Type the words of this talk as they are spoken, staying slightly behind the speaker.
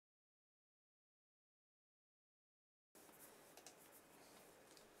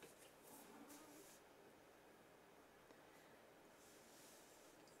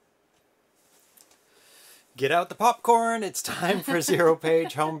Get out the popcorn. It's time for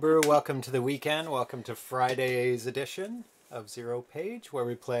ZeroPage Homebrew. Welcome to the weekend. Welcome to Friday's edition of ZeroPage, where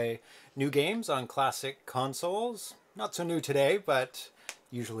we play new games on classic consoles. Not so new today, but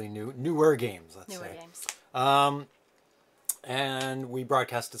usually newer games, let's say. Newer games. And we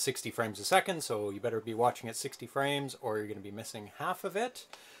broadcast at 60 frames a second, so you better be watching at 60 frames or you're going to be missing half of it.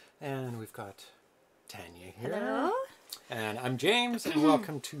 And we've got Tanya here. Hello. And I'm James, and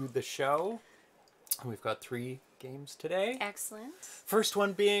welcome to the show. We've got 3 games today. Excellent. First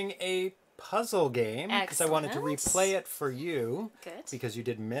one being a puzzle game, because I wanted to replay it for you. Good. Because you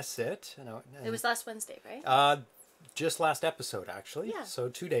did miss it. And it was last Wednesday, right? Just last episode, actually. Yeah. So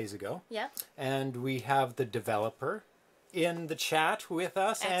 2 days ago. Yeah. And we have the developer in the chat with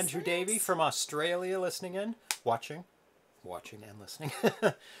us, Excellent. Andrew Davie from Australia, listening in, watching and listening.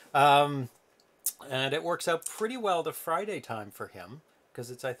 And it works out pretty well the Friday time for him.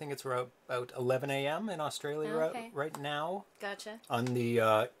 Because I think it's about 11 a.m. in Australia right now. Gotcha. On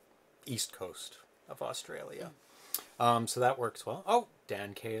the east coast of Australia. So that works well. Oh,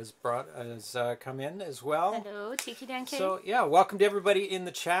 Dan K has come in as well. Hello, Tiki Dan K. So yeah, welcome to everybody in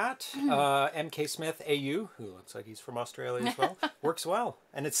the chat. MK Smith AU, who looks like he's from Australia as well, works well.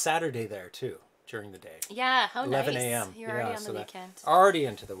 And it's Saturday there too. During the day. Yeah, how 11 nice. a.m. You're already on the weekend. Already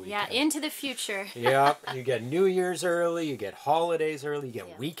into the weekend. Yeah, into the future. Yep, you get New Year's early, you get holidays early, you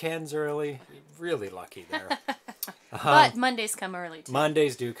get weekends early. You're really lucky there. But Mondays come early too.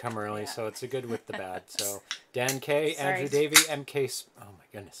 Mondays do come early, so it's a good with the bad. So Dan K, Andrew Davie, MK, oh my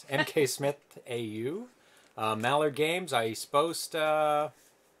goodness, MK Smith AU, Mallard Games, Ice Boast, Ground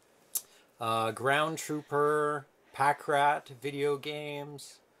Trooper, Pack Rat Video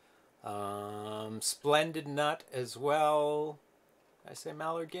Games. Splendid Nut as well. Did I say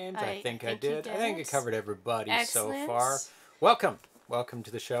Mallard Games? I think I did. I think I covered everybody so far. Welcome to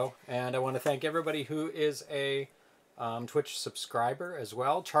the show. And I want to thank everybody who is a Twitch subscriber as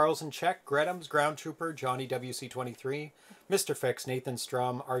well. Charles and Check, Gretums, Ground Trooper, Johnny WC23, Mr. Fix, Nathan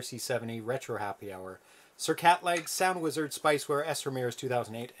Strum, RC70, Retro Happy Hour, Sir Catleg, Sound Wizard, Spiceware, S. Ramirez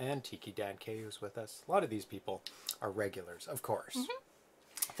 2008, and Tiki Dan K, who's with us. A lot of these people are regulars, of course.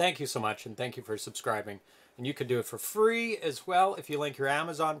 Thank you so much, and thank you for subscribing. And you can do it for free as well if you link your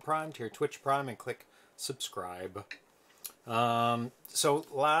Amazon Prime to your Twitch Prime and click subscribe. So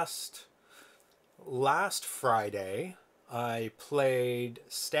last Friday, I played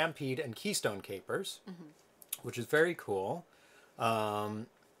Stampede and Keystone Capers, which is very cool. And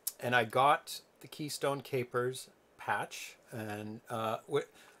I got the Keystone Capers patch. And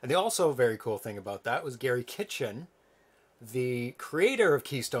the also very cool thing about that was Gary Kitchen, the creator of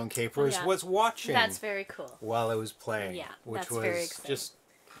Keystone Capers, was watching. That's very cool. While I was playing. Yeah, which that's was very exciting. Just,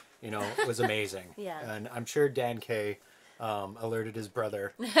 was amazing. Yeah. And I'm sure Dan K alerted his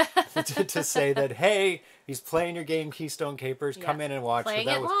brother to say that, hey, he's playing your game Keystone Capers. Yeah. Come in and watch. Playing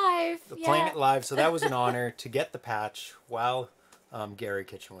it live. Playing it live. So that was an honor to get the patch while Gary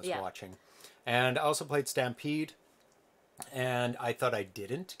Kitchen was watching. And I also played Stampede. And I thought I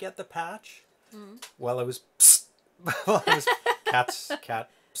didn't get the patch while I was... Well, it was cat.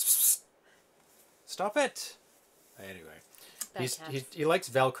 Stop it. Anyway, he likes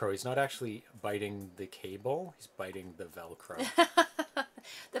Velcro. He's not actually biting the cable. He's biting the Velcro.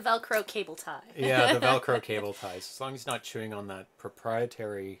 The Velcro cable tie. Yeah, the Velcro cable ties. As long as he's not chewing on that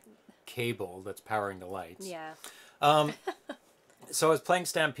proprietary cable that's powering the lights. Yeah. So I was playing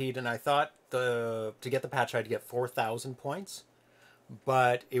Stampede, and I thought to get the patch I had to get 4,000 points.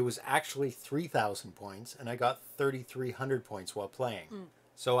 But it was actually 3,000 points, and I got 3,300 points while playing.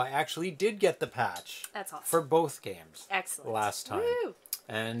 So I actually did get the patch. That's awesome. For both games. Excellent. Last time. Woo!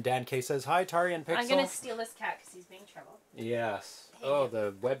 And Dan K says, hi, Tari and Pixel. I'm going to steal this cat because he's being trouble. Yes.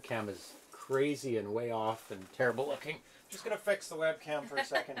 The webcam is crazy and way off and terrible looking. Just going to fix the webcam for a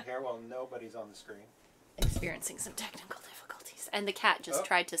second here while nobody's on the screen. Experiencing some technical difficulties. And the cat just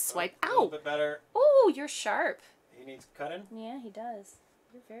tried to swipe. Ow! A little bit better. Oh, you're sharp. He needs cutting? Yeah, he does.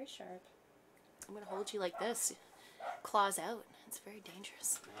 You're very sharp. I'm going to hold you like this. Claws out. It's very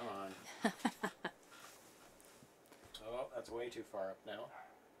dangerous. Come on. Oh, that's way too far up now.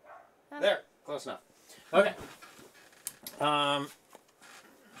 There. Close enough. Okay. Hi.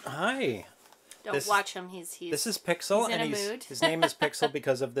 Don't watch him. He's This is Pixel. He's in a mood. His name is Pixel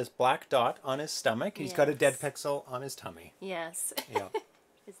because of this black dot on his stomach. He's got a dead pixel on his tummy. Yes. Yeah.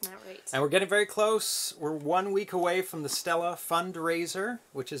 Isn't that right? And we're getting very close. We're 1 week away from the Stella fundraiser,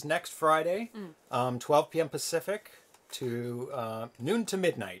 which is next Friday, 12 p.m. Pacific, to noon to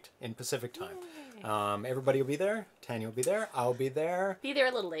midnight in Pacific time. Everybody will be there. Tanya will be there. I'll be there. Be there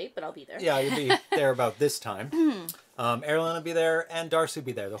a little late, but I'll be there. Yeah, you'll be there about this time. Erilyn will be there, and Darcy will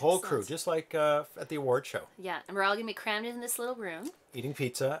be there. The whole crew, just like at the award show. Yeah, and we're all going to be crammed in this little room. Eating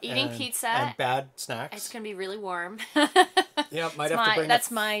pizza. Pizza. And bad snacks. It's going to be really warm. Yeah, might have to bring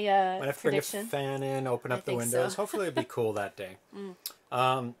that's my might have to bring a prediction. fan in, open up the windows. So. Hopefully it'll be cool that day.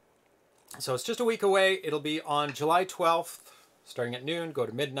 So it's just a week away. It'll be on July 12th, starting at noon, go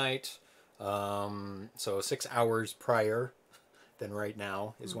to midnight. So 6 hours prior than right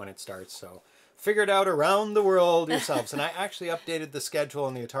now is when it starts. So figure it out around the world yourselves. And I actually updated the schedule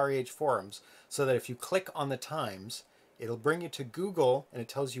on the Atari Age forums so that if you click on the times, it'll bring you to Google and it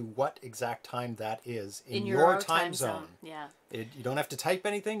tells you what exact time that is in your time zone. Yeah. You don't have to type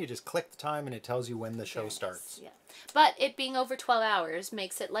anything. You just click the time and it tells you when the show starts. Yeah. But it being over 12 hours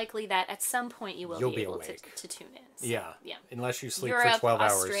makes it likely that at some point you'll be able to tune in. So, yeah. Unless you sleep Europe, for 12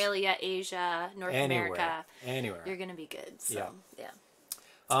 hours. Australia, Asia, North America. Anywhere. You're going to be good. So,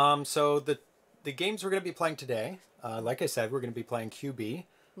 So the games we're going to be playing today, like I said, we're going to be playing QB,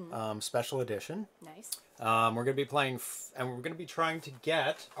 Special Edition. Nice. We're going to be playing, and we're going to be trying to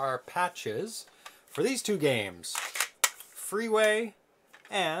get our patches for these two games, Freeway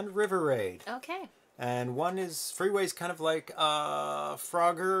and River Raid. Okay. And one is, Freeway's kind of like a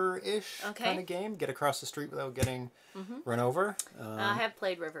Frogger-ish kind of game. Get across the street without getting run over. I have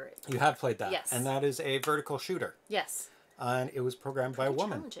played River Raid. You have played that? Yes. And that is a vertical shooter. Yes. And it was programmed by a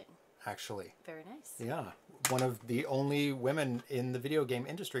woman. Challenging. Actually. Very nice. Yeah. One of the only women in the video game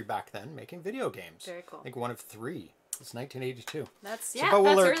industry back then making video games. Very cool. I think one of 3. It's 1982. That's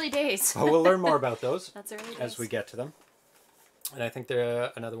early days. But we'll learn more about those That's early days. as we get to them. And I think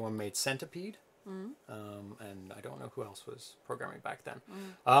another one made Centipede. And I don't know who else was programming back then.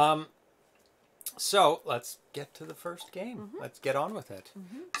 So let's get to the first game. Let's get on with it.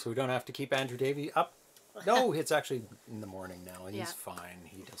 So we don't have to keep Andrew Davie up. No, it's actually in the morning now. He's fine.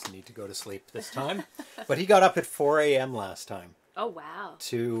 He doesn't need to go to sleep this time. But he got up at 4 a.m. last time. Oh, wow.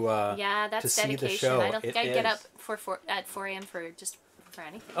 To that's to see dedication. the show. I don't think I'd get up at 4 a.m. for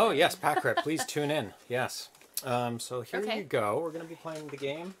anything. Oh, yes, Packrat, please tune in. Yes. So here you go. We're going to be playing the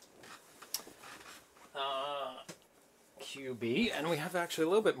game. QB, and we have actually a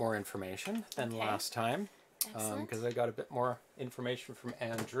little bit more information than last time. Because I got a bit more information from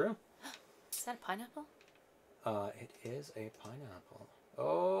Andrew. Is that a pineapple? It is a pineapple.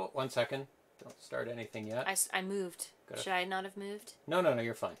 Oh, 1 second. Don't start anything yet. I moved. Should I not have moved? No,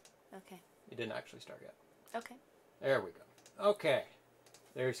 you're fine. Okay. You didn't actually start yet. Okay. There we go. Okay.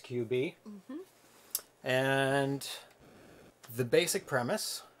 There's QB. And the basic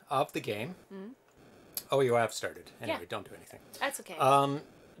premise of the game... Oh, you have started. Anyway, don't do anything. That's okay.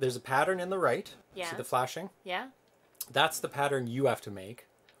 There's a pattern in the right. Yeah. See the flashing? Yeah. That's the pattern you have to make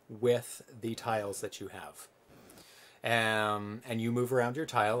with the tiles that you have. And you move around your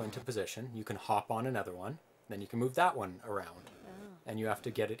tile into position. You can hop on another one. Then you can move that one around. And you have to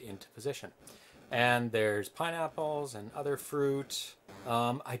get it into position. And there's pineapples and other fruit.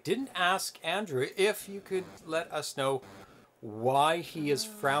 I didn't ask Andrew if you could let us know why he is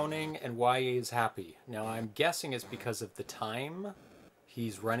frowning and why he is happy. Now, I'm guessing it's because of the time.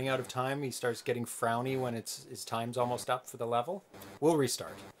 He's running out of time. He starts getting frowny when his time's almost up for the level. We'll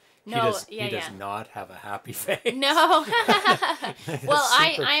restart. No, he does not have a happy face. No. Well,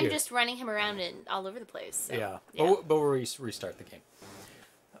 I am just running him around all over the place. So. Yeah. But we'll restart the game.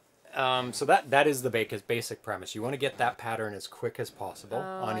 So that is the basic premise. You want to get that pattern as quick as possible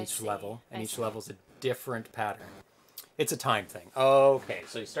on each level. And each level's a different pattern. It's a time thing. Okay,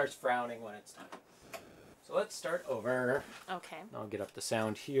 so he starts frowning when it's time. So let's start over. Okay. I'll get up the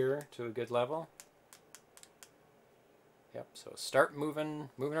sound here to a good level. Yep, so start moving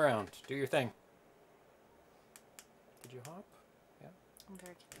around. Do your thing. Did you hop? Yeah. I'm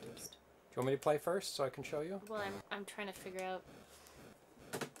very confused. Do you want me to play first so I can show you? Well, I'm trying to figure out...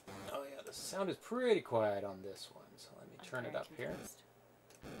 Oh yeah, the sound is pretty quiet on this one, so let me turn it up here.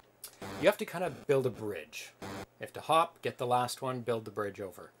 You have to kind of build a bridge. You have to hop, get the last one, build the bridge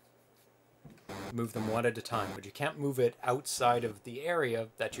over. Move them one at a time, but you can't move it outside of the area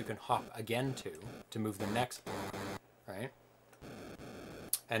that you can hop again to move the next block, right?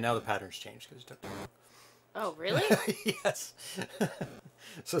 And now the pattern's changed because it took too long. Oh, really? Yes.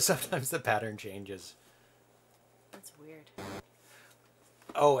 So sometimes the pattern changes. That's weird.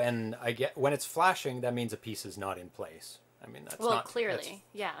 Oh, and when it's flashing, that means a piece is not in place. I mean, that's not... clearly,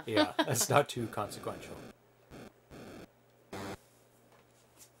 yeah. Yeah, that's not too consequential.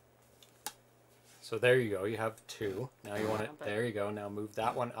 So there you go. You have 2. Now you want it. There you go. Now move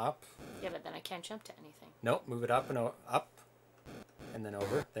that one up. Yeah, but then I can't jump to anything. Nope. Move it up and up, and then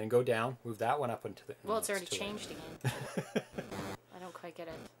over. Then go down. Move that one up into the. Well, it's already changed again. I don't quite get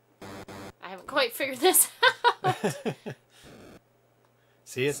it. I haven't quite figured this out.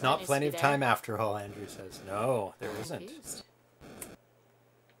 See, it's not plenty of time after all. Andrew says, "No, there isn't."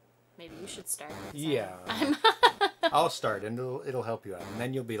 Maybe you should start. Yeah. I'll start, and it'll help you out, and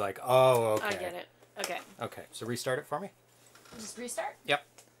then you'll be like, "Oh, okay." I get it. Okay. Okay, so restart it for me. Just restart? Yep.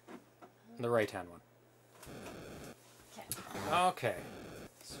 The right-hand one. Okay. Okay.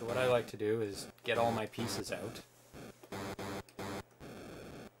 So what I like to do is get all my pieces out.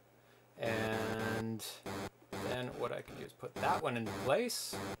 And then what I can do is put that one into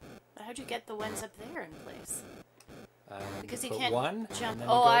place. But how'd you get the ones up there in place? Because you put can't one, jump. And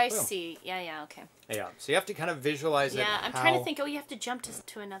Oh, I boom. see. Yeah, okay. Yeah, so you have to kind of visualize it. Yeah, I'm trying to think, you have to jump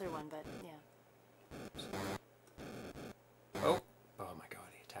to another one, but yeah. Oh my god,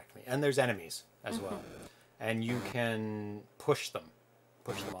 he attacked me. And there's enemies as well. And you can push them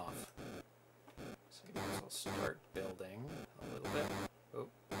off. So you might as well start building a little bit. Oh.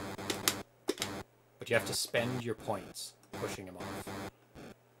 But you have to spend your points pushing them off.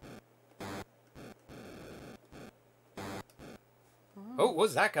 Oh, what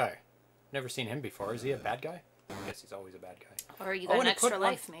was that guy? Never seen him before. Is he a bad guy? I guess he's always a bad guy. Or you got an extra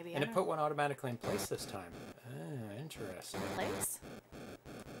life, maybe. And it put one automatically in place this time. Ah, interesting. Place?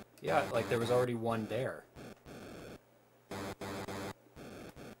 Yeah, like there was already one there.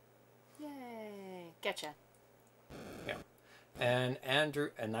 Yay. Getcha. Yeah. And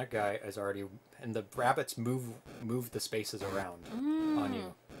Andrew and that guy is already... And the rabbits move the spaces around on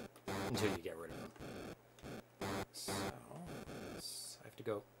you until you get rid of them. So... I have to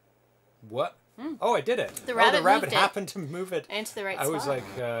go... What? Oh, I did it. The rabbit happened to move it into the right spot. I was like,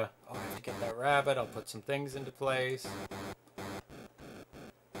 oh, I have to get that rabbit. I'll put some things into place.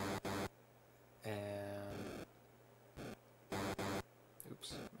 And...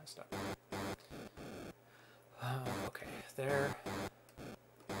 Oops, messed up. Okay, there.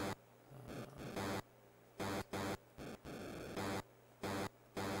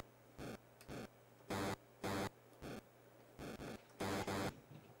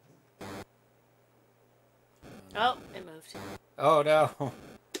 Oh, it moved. Oh, no.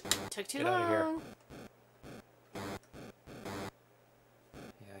 Took too Get long. out of here.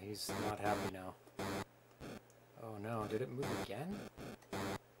 Yeah, he's not happy now. Oh, no. Did it move again?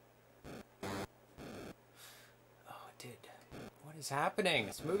 Oh, it did. What is happening?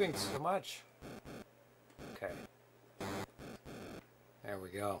 It's moving so much. Okay. There we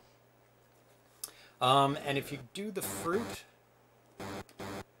go. And if you do the fruit, the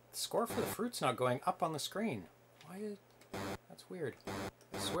score for the fruit's not going up on the screen. Why is... That's weird.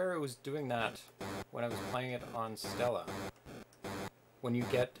 I swear it was doing that when I was playing it on Stella. When you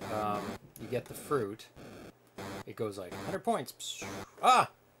get the fruit, it goes like 100 points. Ah!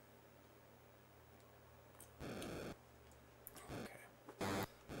 Okay.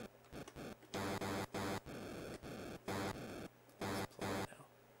 Let's play it now.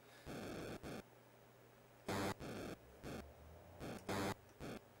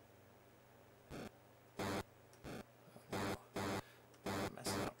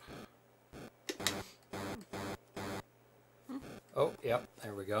 Oh, yep,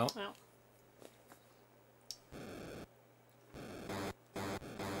 there we go. Well.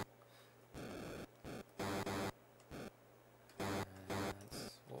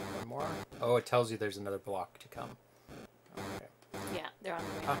 One more. Oh, it tells you there's another block to come. Okay. Yeah, they're on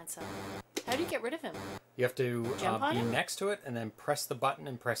the right hand side. How do you get rid of him? You have to be him? next to it and then press the button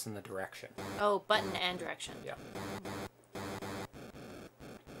and press in the direction. Oh, button and direction. Yeah.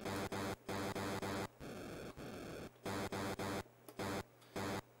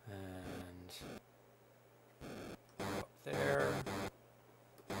 There.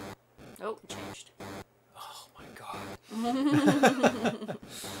 Oh, it changed. Oh my god.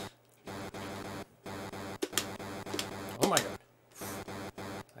 Oh my god.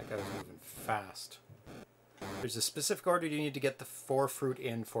 That guy was moving fast. There's a specific order you need to get the 4 fruit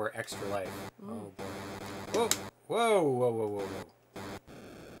in for extra life. Oh boy. Whoa! Whoa! Whoa! Whoa! Whoa! Whoa!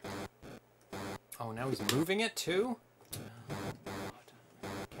 Oh, now he's moving it too? Oh god.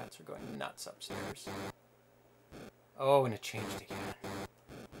 Cats are going nuts upstairs. Oh, and it changed again.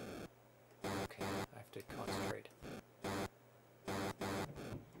 Okay, I have to concentrate.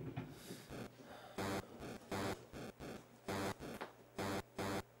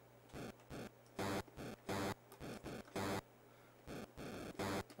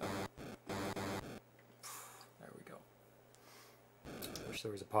 Oh. There we go. gosh,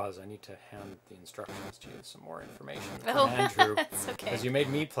 there was a pause. I need to hand the instructions to you some more information from Andrew. That's okay. Because you made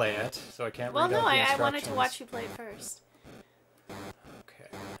me play it, so I can't read out the instructions. instructions. I wanted to watch you play it first. Okay.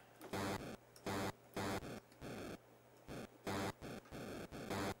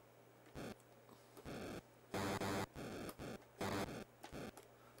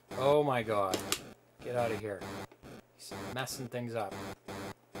 Oh my god. Get out of here. He's messing things up.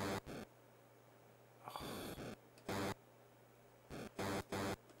 Oh.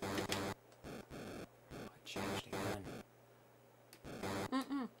 It changed again.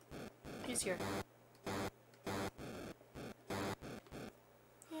 Easier.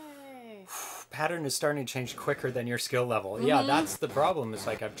 Yay. Pattern is starting to change quicker than your skill level. Yeah, that's the problem. It's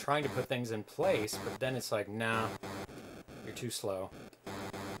like I'm trying to put things in place, but then it's like, nah, you're too slow.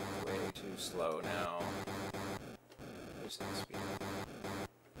 Way too slow now. There's no speed.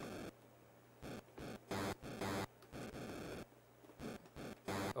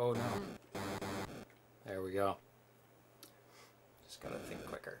 Oh no. There we go. Just gotta think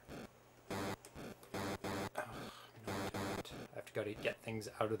quicker. Oh, no, I have to go to get things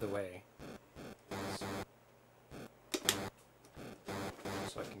out of the way.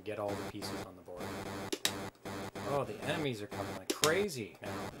 So I can get all the pieces on the board. Oh, the enemies are coming like crazy now.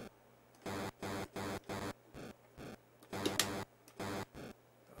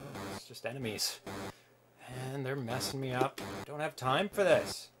 Oh, it's just enemies. And they're messing me up. I don't have time for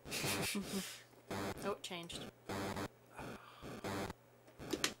this. Oh, it changed.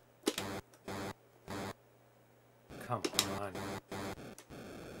 Come on.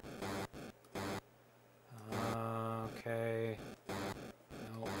 Okay.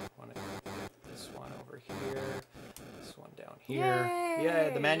 No, want to get this one over here. This one down here. Yay! Yeah,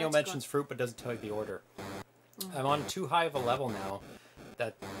 the manual mentions fruit but doesn't tell you the order. I'm on too high of a level now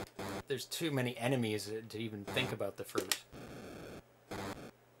that there's too many enemies to even think about the fruit.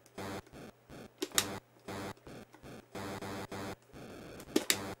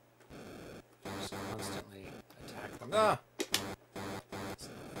 Just constantly attack them. Ah! That's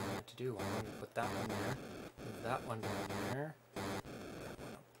not what I wanted to do. I wanted to put that one there. Move that one down there. That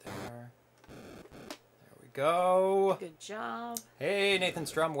one up there. There we go. Good job. Hey, Nathan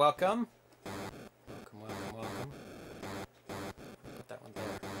Strum, welcome. Welcome, welcome, welcome. Put that one there.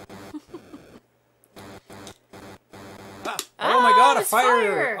 Ah! Oh my god, a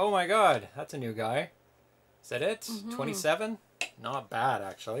fire! Oh my god, that's a new guy. Is that it? 27? Not bad,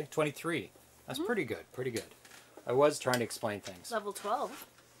 actually. 23. That's pretty good, pretty good. I was trying to explain things. Level 12.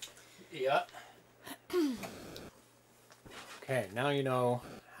 Yeah. Okay, now you know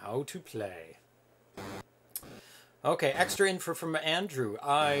how to play. Okay, extra info from Andrew.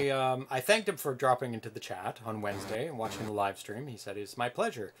 I thanked him for dropping into the chat on Wednesday and watching the live stream. He said, it's my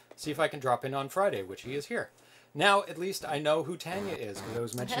pleasure. See if I can drop in on Friday, which he is here. Now, at least I know who Tanya is, because I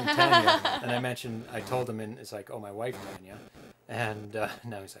was mentioning Tanya, and I told him, and it's like, oh, my wife, Tanya. And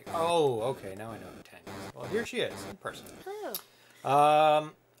now he's like, oh, okay, now I know who Tanya is. Well, here she is, in person.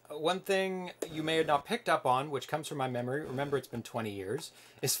 Hello. One thing you may have not picked up on, which comes from my memory, remember it's been 20 years,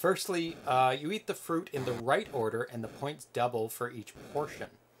 is firstly, you eat the fruit in the right order, and the points double for each portion.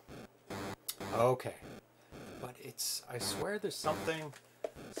 Okay. But it's, I swear there's something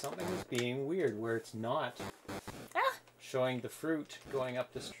is being weird, where it's not showing the fruit going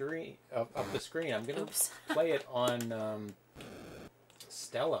up the screen. I'm gonna play it on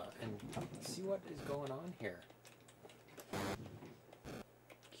Stella and see what is going on here.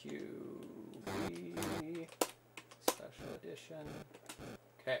 QB Special Edition.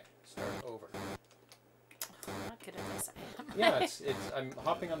 Okay, start over. I'm not good at this. Yeah, it's. I'm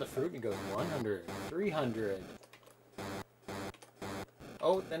hopping on the fruit and it goes 100, 300.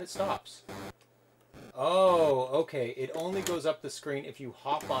 Oh, then it stops. Oh, okay. It only goes up the screen if you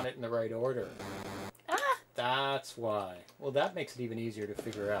hop on it in the right order. Ah! That's why. Well, that makes it even easier to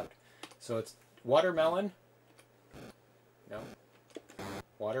figure out. So it's watermelon. No.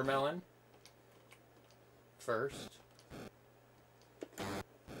 Watermelon. First.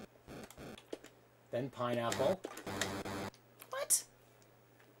 Then pineapple. What?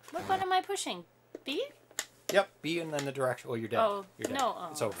 What button am I pushing? B? Yep, B and then the direction. Oh, you're dead. Oh, you're dead. no. Oh,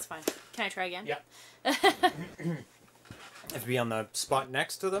 it's over. It's fine. Can I try again? Yeah. If you be on the spot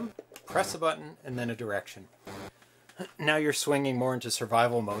next to them, press a button and then a direction. Now you're swinging more into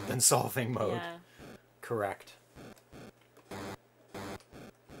survival mode than solving mode. Yeah. Correct.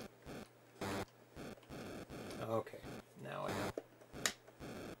 Okay, now I know.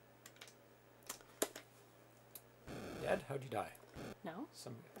 Dead? How'd you die? No.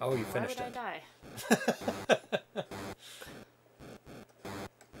 Oh, you finished it. Why would I die?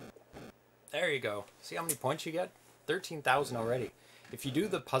 There you go. See how many points you get? 13,000 already. If you do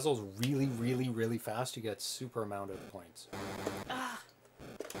the puzzles really, really, really fast, you get super amount of points.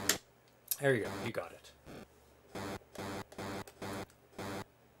 There you go. You got it.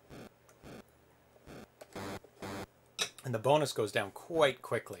 And the bonus goes down quite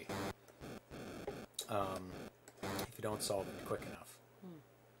quickly if you don't solve it quick enough.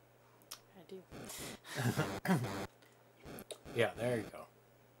 I do. Yeah, there you go.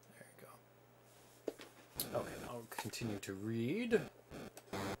 There you go. Okay, I'll continue to read.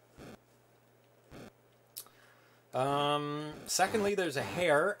 Secondly, there's a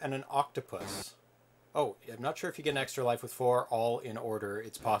hare and an octopus. Oh, I'm not sure if you get an extra life with 4 all in order.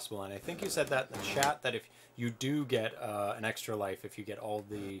 It's possible, and I think you said that in the chat, that if you do get an extra life if you get all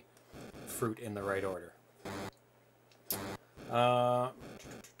the fruit in the right order.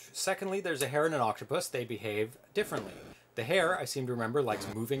 Secondly, there's a hare and an octopus. They behave differently. The hare, I seem to remember, likes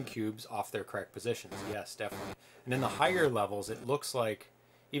moving cubes off their correct positions. Yes, definitely. And in the higher levels, it looks like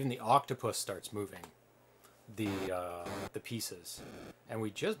even the octopus starts moving the pieces. And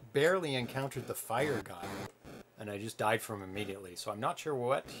we just barely encountered the fire guy, and I just died from him immediately. So I'm not sure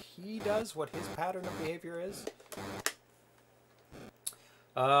what he does, what his pattern of behavior is.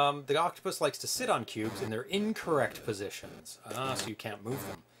 The octopus likes to sit on cubes in their incorrect positions. So you can't move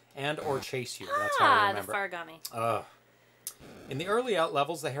them. And or chase you. That's how I remember. The fargami. In the early out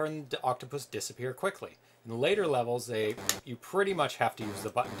levels, the hare and the octopus disappear quickly. In the later levels, you pretty much have to use the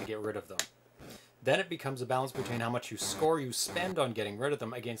button to get rid of them. Then it becomes a balance between how much score you spend on getting rid of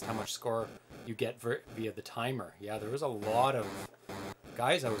them against how much score you get via the timer. Yeah, there was a lot of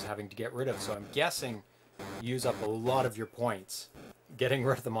guys I was having to get rid of, so I'm guessing you use up a lot of your points getting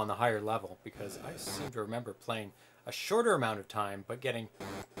rid of them on the higher level, because I seem to remember playing a shorter amount of time but getting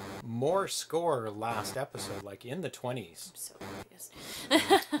more score last episode, like in the 20s. I'm so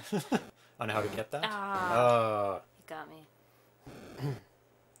confused. On how to get that? You got me.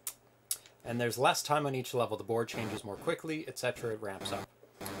 And there's less time on each level. The board changes more quickly, etc. It ramps up.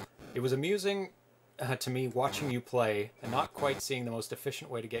 It was amusing to me watching you play and not quite seeing the most efficient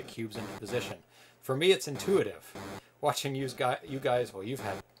way to get cubes into position. For me, it's intuitive. Watching you guys, well, you've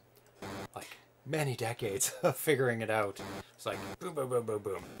had like many decades of figuring it out. It's like boom, boom, boom, boom,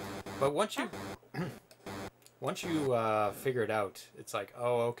 boom. But once you figure it out, it's like,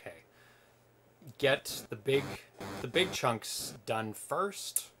 oh, okay. Get the big chunks done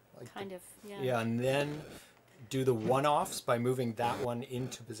first. Like kind of, yeah. Yeah, and then do the one-offs by moving that one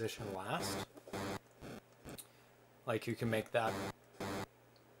into position last. Like you can make that.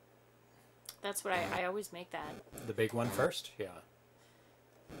 That's what I always make that. The big one first? Yeah.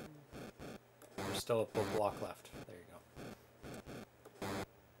 There's still a block left. There you go.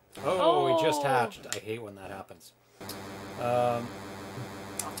 Oh, we just hatched. I hate when that happens.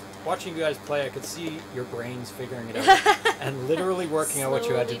 Watching you guys play, I could see your brains figuring it out and literally working out what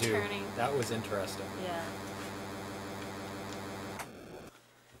you had to do. That was interesting. Yeah.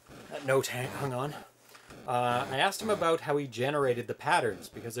 That note hung on. I asked him about how he generated the patterns,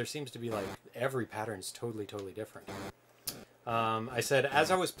 because there seems to be like every pattern's totally different. I said,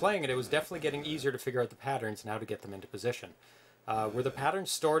 as I was playing it, it was definitely getting easier to figure out the patterns and how to get them into position. Were the patterns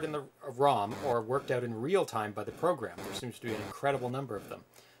stored in the ROM or worked out in real time by the program? There seems to be an incredible number of them.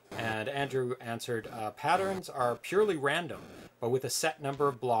 And Andrew answered, patterns are purely random, but with a set number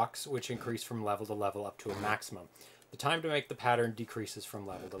of blocks which increase from level to level up to a maximum. The time to make the pattern decreases from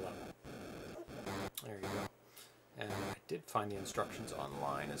level to level. There you go. And I did find the instructions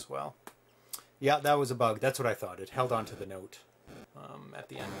online as well. Yeah, that was a bug. That's what I thought. It held on to the note at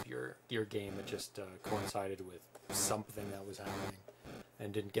the end of your game. It just coincided with something that was happening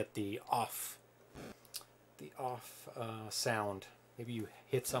and didn't get the off sound. Maybe you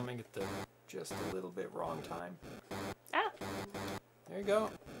hit something at the just a little bit wrong time. Ah. There you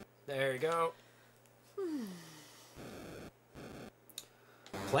go. There you go.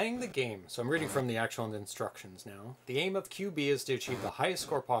 Playing the game. So I'm reading from the actual instructions now. The aim of QB is to achieve the highest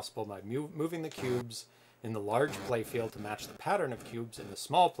score possible by moving the cubes in the large playfield to match the pattern of cubes in the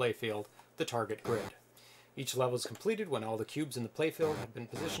small playfield, the target grid. Each level is completed when all the cubes in the playfield have been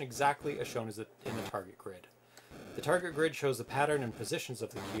positioned exactly as shown in the target grid. The target grid shows the pattern and positions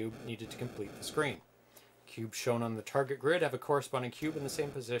of the cube needed to complete the screen. Cubes shown on the target grid have a corresponding cube in the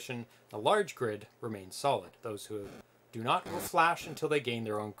same position. The large grid remains solid. Those who do not will flash until they gain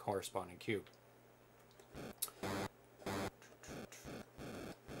their own corresponding cube.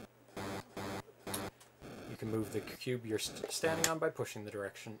 You can move the cube you're standing on by pushing the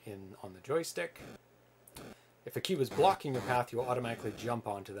direction on the joystick. If a cube is blocking your path, you will automatically jump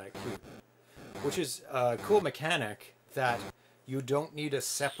onto that cube. Which is a cool mechanic that you don't need a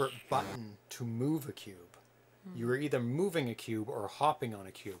separate button to move a cube. you were either moving a cube or hopping on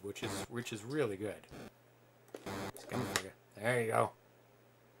a cube, which is really good. It's coming for you. There you go.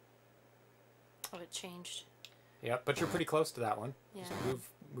 Oh, it changed. Yep, but you're pretty close to that one. Yeah. Just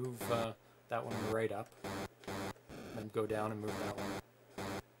move that one right up. Then go down and move that one.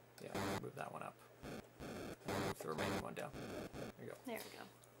 Yeah, move that one up. And move the remaining one down. There you go. There we go.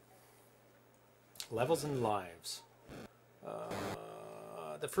 Levels and lives.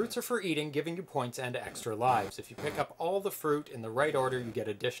 The fruits are for eating, giving you points and extra lives. If you pick up all the fruit in the right order, you get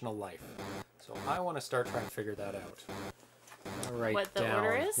additional life. So I want to start trying to figure that out. I'll write what the down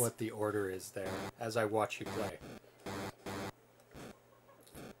order is? what the order is there as I watch you play.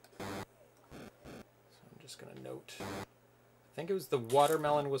 So I'm just going to note. I think it was the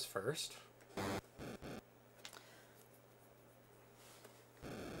watermelon was first.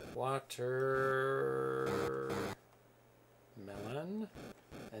 Watermelon.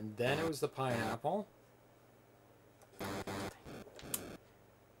 And then it was the pineapple. And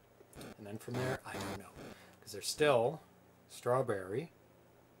then from there, I don't know. Because there's still strawberry,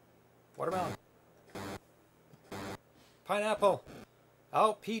 watermelon, pineapple,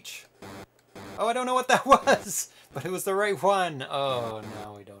 oh, peach. Oh, I don't know what that was, but it was the right one. Oh,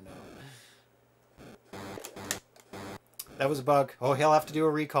 now we don't know. That was a bug. Oh, he'll have to do a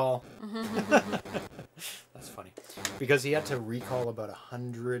recall. That's funny. Because he had to recall about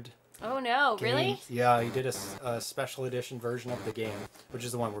 100 Oh, no. games. Really? Yeah, he did a special edition version of the game, which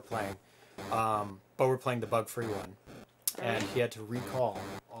is the one we're playing. But we're playing the bug-free one. And he had to recall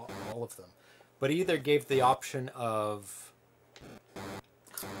all of them. But he either gave the option of...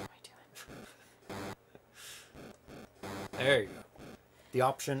 What am I doing? There you go. The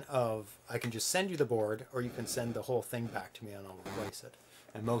option of, I can just send you the board, or you can send the whole thing back to me and I'll replace it.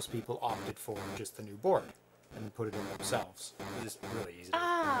 And most people opted for just the new board and put it in themselves. It's really easy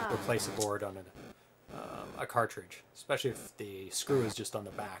to replace a board on a cartridge, especially if the screw is just on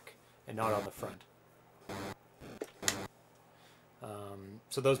the back and not on the front.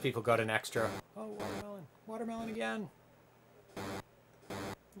 So those people got an extra, oh, watermelon, watermelon again.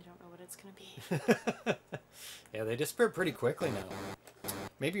 You don't know what it's going to be. Yeah, they disappear pretty quickly now.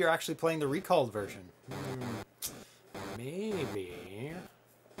 Maybe you're actually playing the recalled version. Maybe.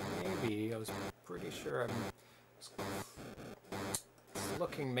 I was pretty sure I was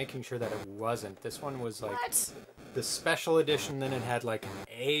looking, making sure that it wasn't. This one was like the special edition, then it had like an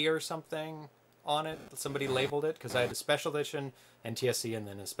A or something on it. Somebody labeled it, because I had a special edition NTSC and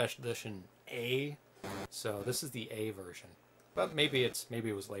then a special edition A. So this is the A version. But maybe it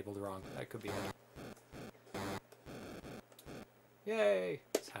was labeled wrong. That could be it. Yay!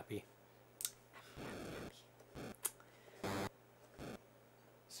 It's happy.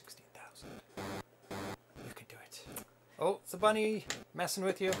 16,000. You can do it. Oh, it's a bunny messing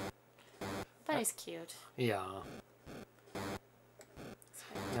with you. Bunny's cute. Yeah.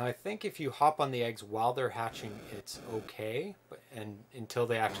 Now I think if you hop on the eggs while they're hatching, it's okay, and until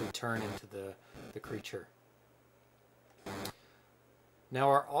they actually turn into the creature. Now,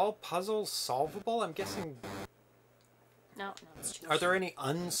 are all puzzles solvable? I'm guessing. No, it's true. Are there any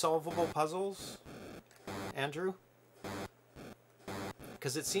unsolvable puzzles, Andrew?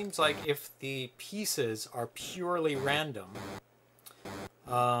 Because it seems like if the pieces are purely random,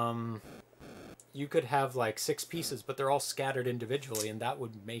 you could have like 6 pieces, but they're all scattered individually, and that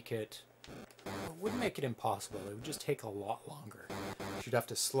would make it... It wouldn't make it impossible. It would just take a lot longer. You'd have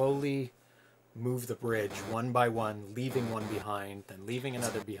to slowly move the bridge one by one, leaving one behind, then leaving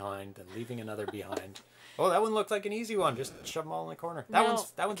another behind, then leaving another behind. Oh, that one looked like an easy one. Just shove them all in the corner. That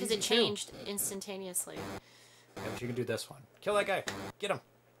one's easy because it changed instantaneously. Yeah, but you can do this one. Kill that guy. Get him.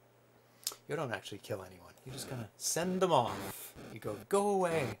 You don't actually kill anyone. You just kind of send them off. You go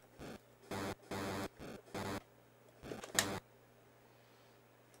away.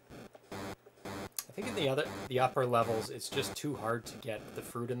 I think in the upper levels, it's just too hard to get the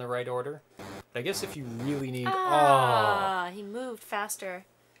fruit in the right order. But I guess if you really need... He moved faster.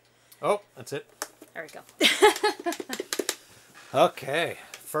 Oh, that's it. There we go. Okay.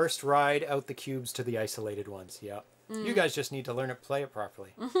 First ride out the cubes to the isolated ones. Yep. You guys just need to learn to play it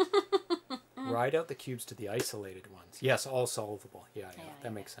properly. Ride out the cubes to the isolated ones. Yes, all solvable. Yeah,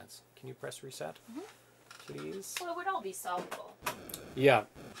 that makes sense. Can you press reset? Please? Well, it would all be solvable. Yeah.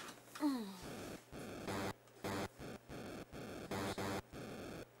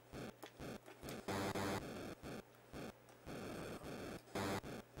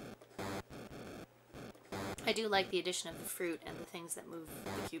 I do like the addition of the fruit and the things that move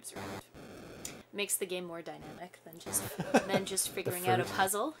the cubes around. Makes the game more dynamic than just figuring out a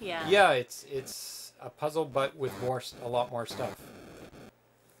puzzle. Yeah. Yeah, it's a puzzle, but with a lot more stuff.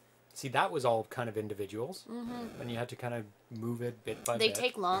 See, that was all kind of individuals. Mm-hmm. And you had to kind of move it bit by bit. They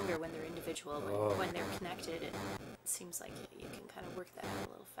take longer when they're individual. When they're connected, it seems like you can kind of work that out a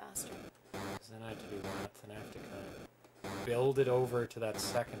little faster. Because then I have to do that. Then I have to kind of build it over to that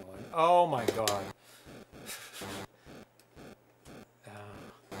second one. Oh my god.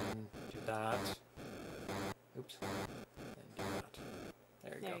 Then do that. Oops. Then do that.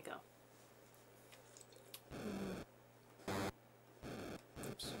 There you go.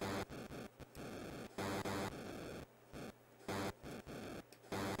 Oops.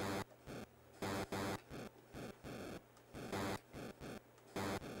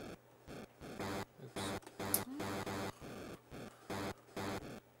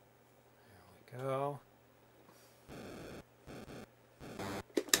 Go.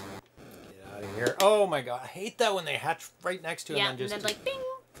 Get out of here. Oh my god, I hate that when they hatch right next to it and then like bing.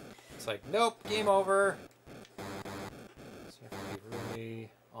 It's like, nope, game over. So you have to be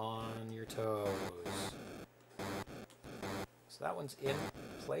really on your toes. So that one's in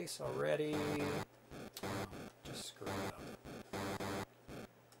place already. Oh, just screw it up.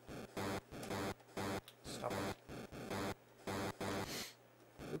 Stop it.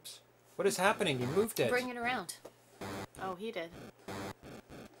 Oops. What is happening? You moved it. Bring it around. Oh, he did.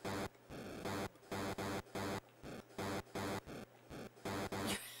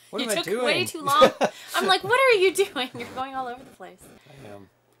 What am I doing? You took way too long. I'm like, what are you doing? You're going all over the place. I am.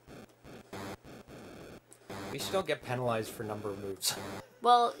 At least you don't get penalized for number of moves.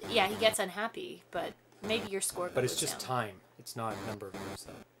 Well, yeah, he gets unhappy, but maybe your score goes down. But it's just time. It's not number of moves,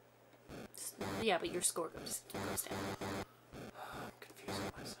 though. Yeah, but your score goes down. I'm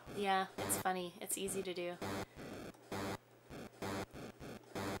confusing myself. Yeah, it's funny. It's easy to do. There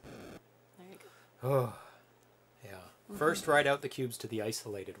you go. Oh, yeah. First, write out the cubes to the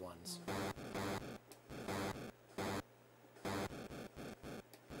isolated ones.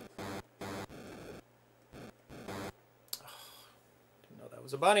 Oh, didn't know that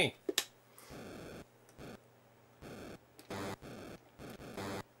was a bunny.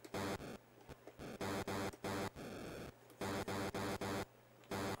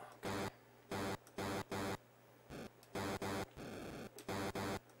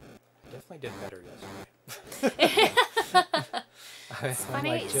 Did better yesterday. It's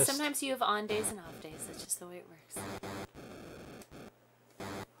funny, sometimes you have on days and off days. That's just the way it works.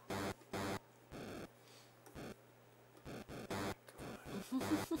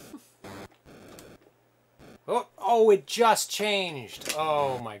 Oh, it just changed.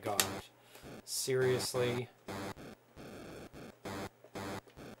 Oh my gosh. Seriously?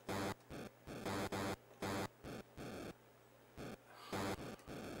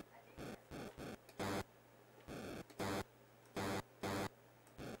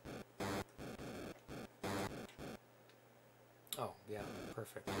 Oh, yeah,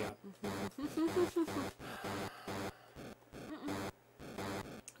 perfect, yeah.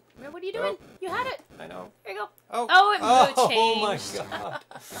 What are you doing? You had it. I know. There you go. Oh, it changed. Oh my god.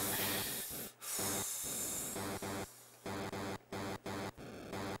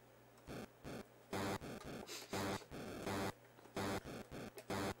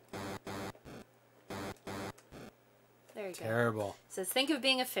 There you go. Terrible. It says, think of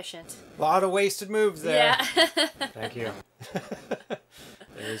being efficient. A lot of wasted moves there. Yeah. Thank you.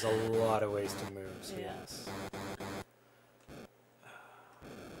 There's a lot of wasted moves, yes.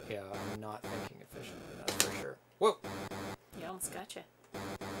 Yeah, I'm not thinking efficiently, that's for sure. Whoa! You almost gotcha.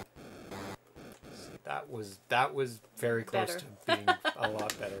 See, that was very close to being a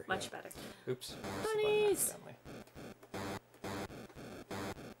lot better. Much better. Oops. Bunnies!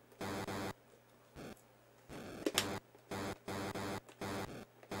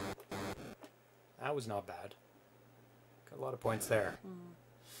 That was not bad. Got a lot of points there.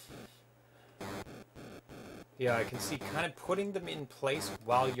 Yeah, I can see kind of putting them in place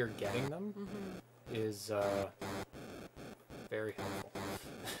while you're getting them is very helpful.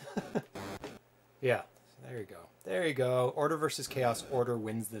 Yeah, there you go. There you go. Order versus chaos. Order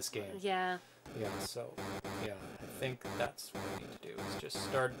wins this game. Yeah. Yeah, so, yeah, I think that's what I need to do, is just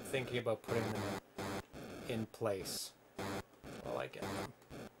start thinking about putting them in place while I get them.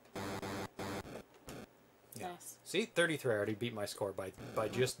 Yeah. Nice. See, 33, I already beat my score by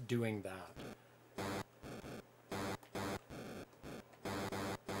just doing that.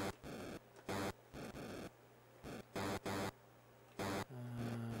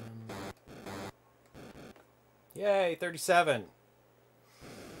 Yay, 37.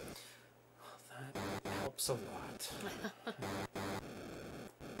 Well, that helps a lot.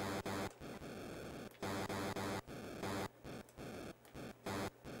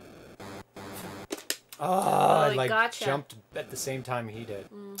 I like gotcha. jumped at the same time he did.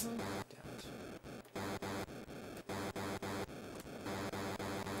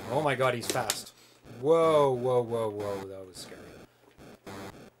 Oh my god, he's fast. Whoa, whoa, whoa, whoa. That was scary.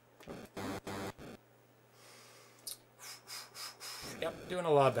 Yep, doing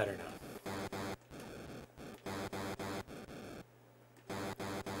a lot better now.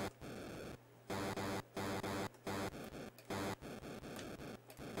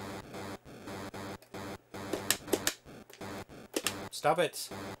 Stop it. It's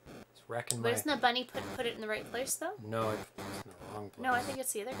wrecking my... But isn't the bunny put it in the right place, though? No, it's in the wrong place. No, I think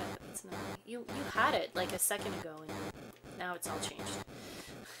it's the other guy that puts it in the right. You had it like a second ago, and now it's all changed.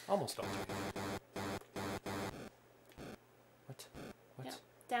 Almost all changed. What? What? Yeah.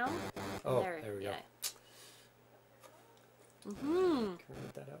 Down? Oh, there we go. Mm-hmm. Can we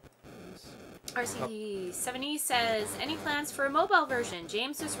read that up, please? RC70 says, any plans for a mobile version?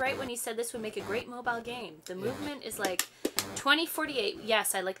 James was right when he said this would make a great mobile game. The movement is like 2048.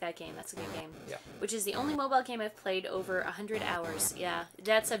 Yes, I like that game. That's a good game. Yeah. Which is the only mobile game I've played over 100 hours. Yeah,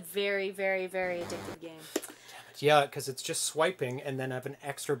 that's a very, very, very addictive game. Yeah, because it's just swiping and then have an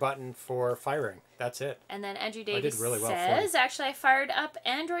extra button for firing. That's it. And then Andrew Davie really well says, actually, I fired up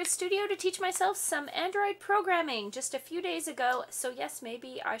Android Studio to teach myself some Android programming just a few days ago. So, yes,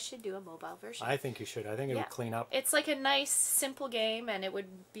 maybe I should do a mobile version. I think you should. I think it would clean up. It's like a nice, simple game, and it would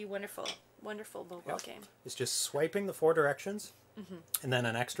be wonderful. Wonderful mobile game. It's just swiping the 4 directions and then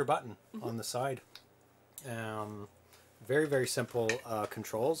an extra button on the side. Very, very simple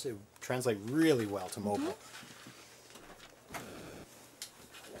controls. It translates really well to mobile.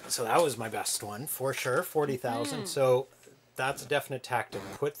 So that was my best one, for sure, 40,000. So that's a definite tactic.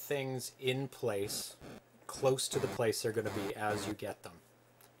 Put things in place, close to the place they're going to be as you get them.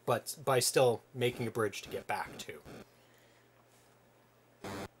 But by still making a bridge to get back to.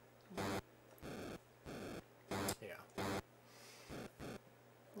 Yeah.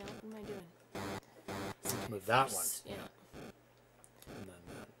 No, what am I doing? Let's move that one. Yeah. And then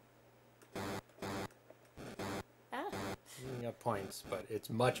that. You got points, but it's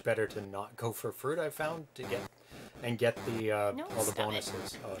much better to not go for fruit, I found, to get the all the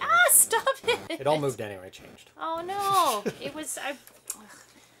bonuses. Oh, no. Stop it! It all moved anyway, changed. Oh no! It was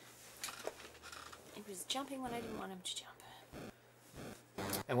it was jumping when I didn't want him to jump.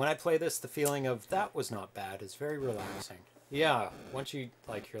 And when I play this, the feeling of that was not bad is very relaxing. Yeah, once you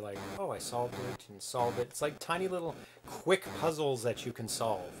you're like, oh, I solved it and solve it. It's like tiny little quick puzzles that you can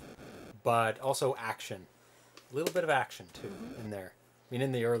solve, but also action. A little bit of action, too, in there. I mean,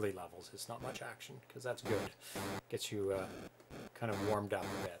 in the early levels, it's not much action, because that's good. Gets you kind of warmed up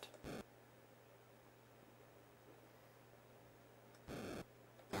a bit.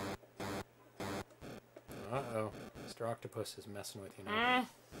 Uh-oh. Mr. Octopus is messing with you now.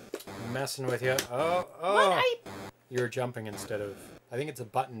 Messing with you. Oh, oh! What? You're jumping instead of... I think it's a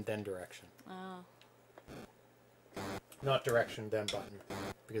button, then direction. Oh. Not direction, then button.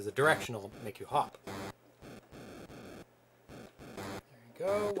 Because the direction will make you hop.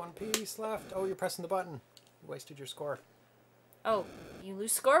 Go, one piece left. Oh, you're pressing the button. You wasted your score. Oh, you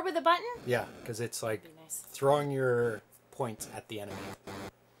lose score with a button? Yeah, because it's like nice. Throwing your points at the enemy.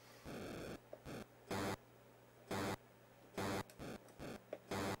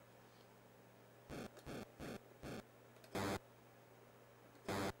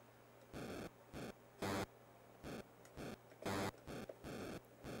 There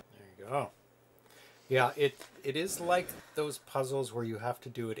you go. Yeah, it is like those puzzles where you have to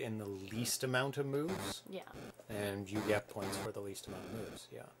do it in the least amount of moves. Yeah. And you get points for the least amount of moves,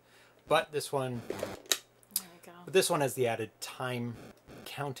 yeah. But this one... There you go. But this one has the added time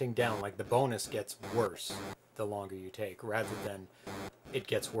counting down. Like, the bonus gets worse the longer you take, rather than it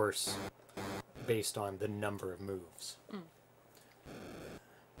gets worse based on the number of moves.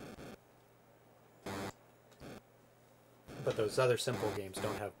 But those other simple games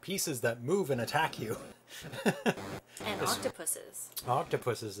don't have pieces that move and attack you. And octopuses.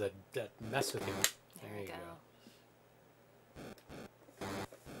 Octopuses that mess with you. There you go.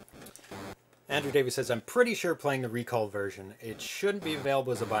 Andrew Davie says, I'm pretty sure playing the recall version. It shouldn't be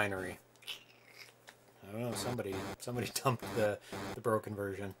available as a binary. I don't know, somebody dumped the broken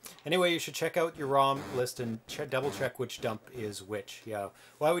version. Anyway, you should check out your ROM list and double check which dump is which. Yeah.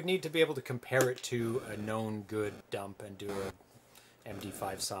 Well, I would need to be able to compare it to a known good dump and do a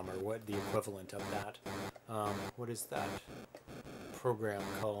MD5 sum or what the equivalent of that. What is that program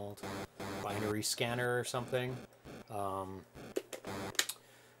called? Binary scanner or something?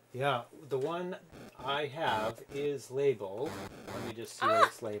 Yeah, the one I have is labeled. Let me just see what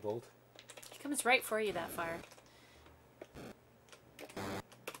it's labeled. He comes right for you that far. It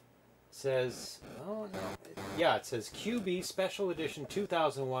says, oh no, yeah, it says QB Special Edition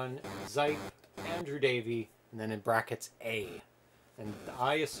 2001, Zype, Andrew Davie, and then in brackets A. And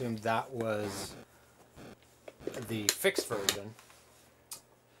I assumed that was the fixed version.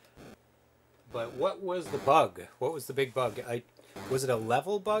 But what was the bug? What was the big bug? Was it a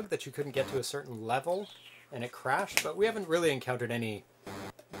level bug that you couldn't get to a certain level and it crashed? But we haven't really encountered any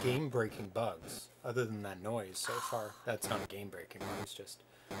game-breaking bugs other than that noise so far. That's not a game-breaking bug, it's just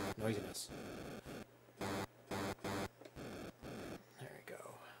noisiness. There we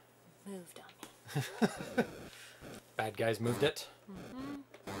go. Moved on me. Bad guys moved it. Mm-hmm.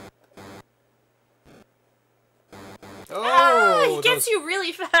 Oh! He gets you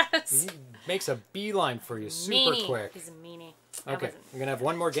really fast. He makes a beeline for you super Meanie. quick. He's a meanie. Okay, we're going to have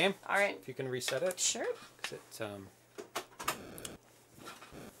one more game. All right. If you can reset it. Sure. 'Cause it, I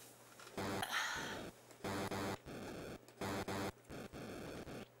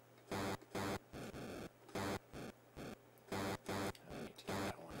need to get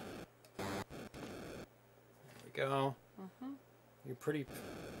that one. There we go. Mm-hmm. You're pretty...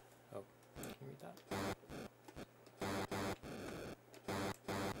 Oh, can you read that?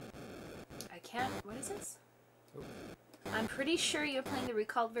 I can't. What is this? Oh. I'm pretty sure you're playing the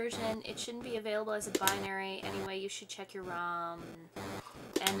recalled version. It shouldn't be available as a binary. Anyway, you should check your ROM.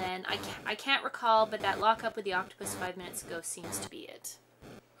 And then I can't recall, but that lockup with the octopus 5 minutes ago seems to be it.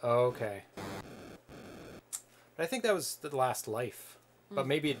 Okay. But I think that was the last life. But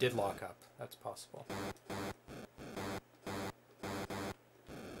maybe it did lock up. That's possible.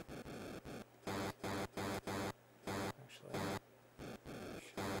 Actually,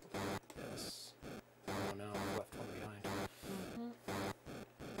 this. Oh no, I've left one behind.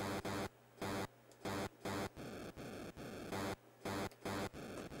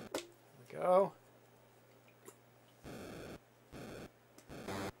 There we go.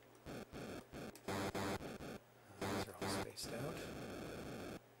 These are all spaced out.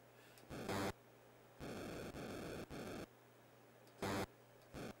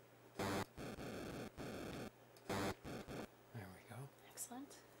 There we go.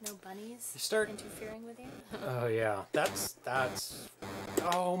 Excellent. No bunnies You start. interfering with you? Oh yeah, that's.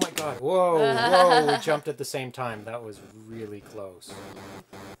 Oh my God! Whoa, whoa! We jumped at the same time. That was really close.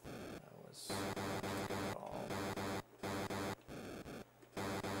 That was. Oh.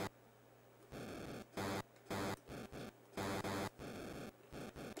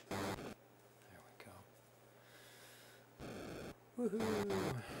 There we go. Woohoo!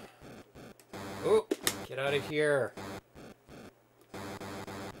 Oh, get out of here!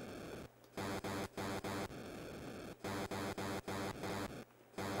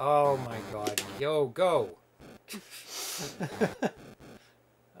 Oh my God! Yo, go! I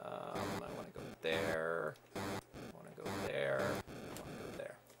want to go there. I want to go there. I want to go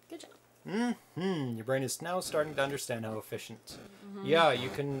there. Good job. Mm-hmm. Your brain is now starting to understand how efficient. Yeah, you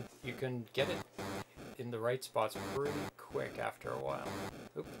can get it in the right spots pretty quick after a while.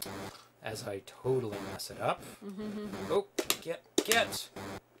 Oop. As I totally mess it up. Oh, get.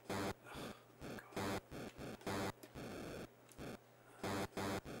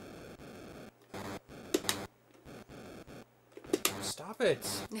 Stop it!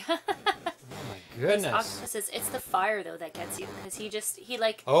 Oh my goodness! Octopuses, it's the fire though that gets you, because he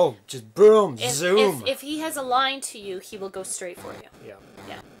like. Oh, just boom, zoom. If he has a line to you, he will go straight for you. Yeah.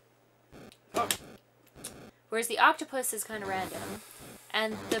 Yeah. Oh. Whereas the octopus is kind of random,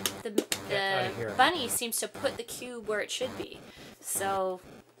 and the bunny seems to put the cube where it should be. So.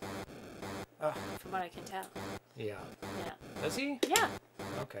 From what I can tell. Yeah. Yeah. Does he? Yeah.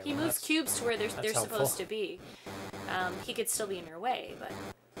 Okay. He moves cubes to where they're helpful. supposed to be. He could still be in your way, but.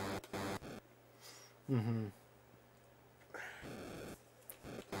 Mm-hmm.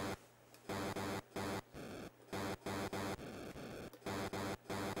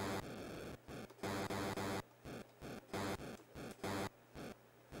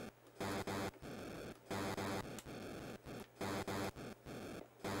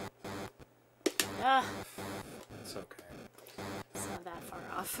 It's okay. It's not that far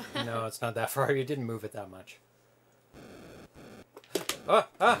off. No, it's not that far. You didn't move it that much. Ah!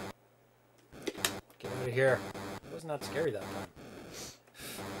 Ah! Get out of here. It was not scary that time.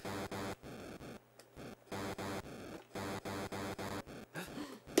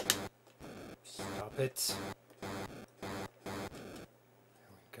 Stop it. There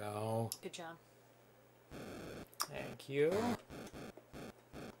we go. Good job. Thank you.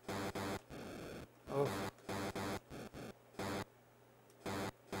 Oh.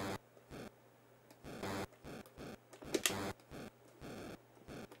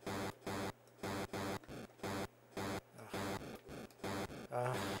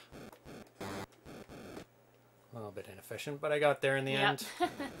 A little bit inefficient, but I got there in the end.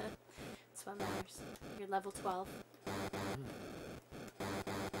 That's what matters. You're level 12.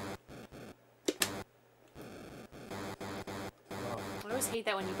 always hate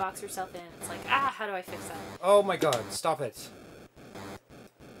that when you box yourself in. It's like, how do I fix that? Oh my god, stop it.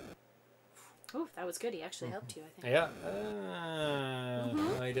 Oh, that was good. He actually helped you, I think. Yeah.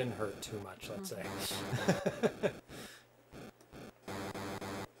 Well, he didn't hurt too much, let's say.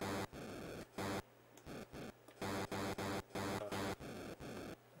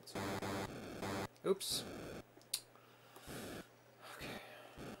 Oops. Okay.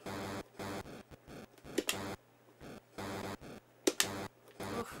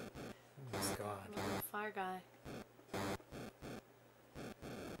 Oof. Oh god. Little fire guy.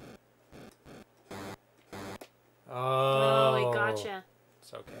 Oh, he gotcha.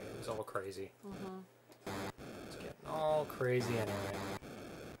 It's okay. It was all crazy. It's getting all crazy anyway.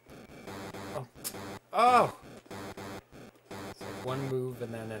 Oh. Oh! It's like one move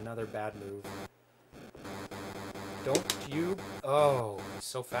and then another bad move. Don't you? Oh,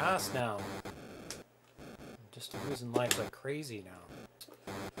 so fast now. I'm just losing life like crazy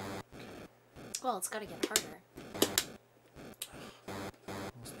now. Well, it's got to get harder.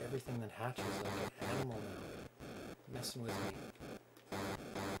 Almost everything that hatches like an animal now. Messing with me.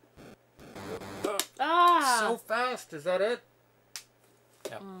 So fast, is that it?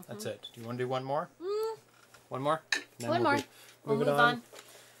 Yeah, that's it. Do you want to do one more? One more? One more. We'll move on.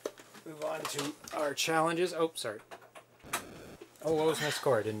 Move on to our challenges. Oh, sorry. Oh, what was my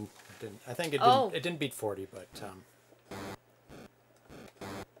score? I think it didn't. It didn't beat 40, but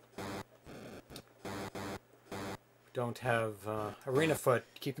don't have Arena Foot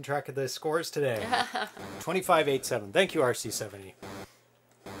keeping track of the scores today. 25-8-7. Thank you, RC70.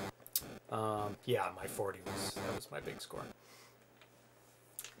 Yeah, my 40 was my big score.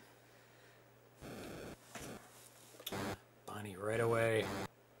 Bunny right away.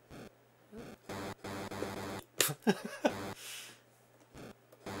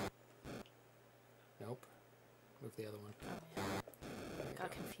 Nope. Move the other one. Oh, yeah.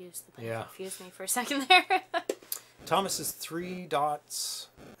 Got confused. The bunny Yeah. confused me for a second there. Thomas's 3 dots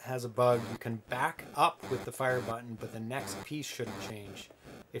has a bug. You can back up with the fire button, but the next piece shouldn't change.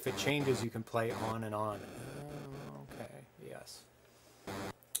 If it changes, you can play on and on. Okay, yes.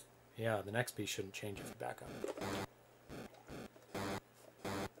 Yeah, the next piece shouldn't change if you back up.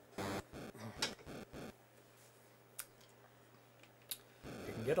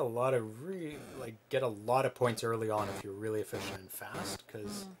 You can get a lot of points early on if you're really efficient and fast,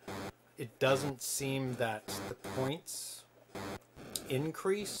 because it doesn't seem that the points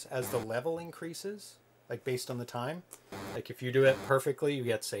increase as the level increases, like based on the time. Like if you do it perfectly, you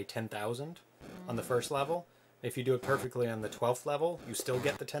get, say, 10,000 on the first level. If you do it perfectly on the 12th level, you still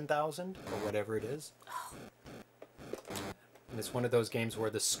get the 10,000 or whatever it is. And it's one of those games where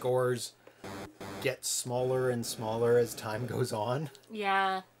the scores get smaller and smaller as time goes on.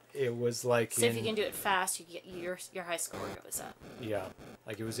 Yeah. It was like so if you can do it fast, you get your high score goes up. Yeah,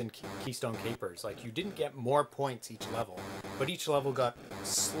 like it was in Keystone Capers. Like you didn't get more points each level, but each level got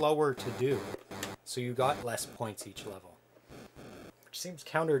slower to do, so you got less points each level. Which seems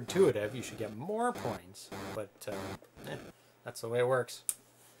counterintuitive. You should get more points, but that's the way it works.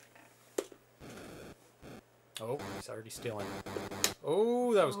 Oh, he's already stealing.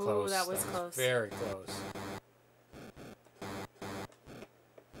 Oh, that was close. That was close. Very close.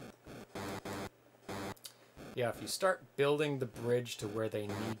 Yeah, if you start building the bridge to where they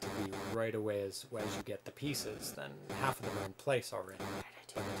need to be right away as you get the pieces, then half of them are in place already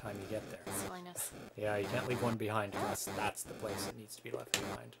by the time you get there. Silliness. Yeah, you can't leave one behind unless that's the place that needs to be left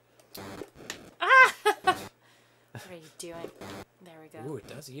behind. Ah! What are you doing? There we go. Ooh, it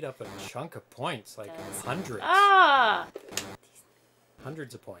does eat up a chunk of points, like hundreds. Ah!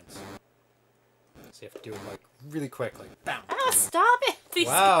 Hundreds of points. So you have to do it like really quick, like bam. Ah, stop it! These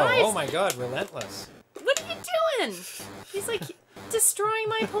wow! guys. Oh my God, relentless. What are you doing? He's like destroying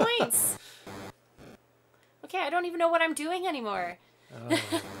my points. Okay, I don't even know what I'm doing anymore. Oh.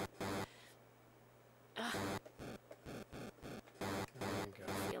 I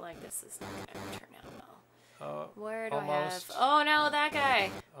feel like this is not going to turn out well. Where do I have... Oh no, that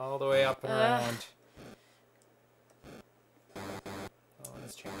guy! All the way up and around. Oh, and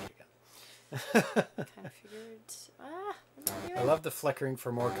it's changed again. Kind of figured... I love the flickering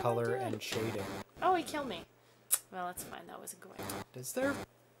for more color and shading. Oh, he killed me. Well, that's fine. That wasn't going well. Does there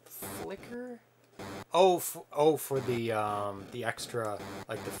flicker? Oh, for the extra,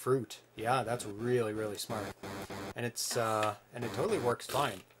 like the fruit. Yeah, that's really, really smart. And it's and it totally works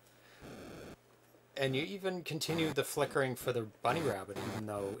fine. And you even continue the flickering for the bunny rabbit, even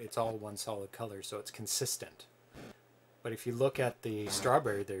though it's all one solid color, so it's consistent. But if you look at the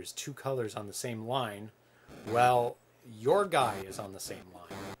strawberry, there's 2 colors on the same line. Well, your guy is on the same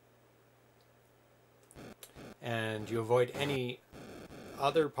line. And you avoid any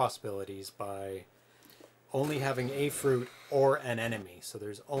other possibilities by only having a fruit or an enemy. So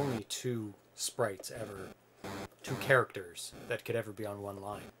there's only 2 sprites ever, 2 characters that could ever be on one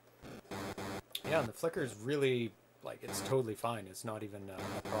line. Yeah, and the flicker is really, like, it's totally fine. It's not even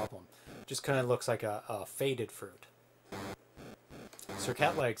a problem. It just kind of looks like a faded fruit. So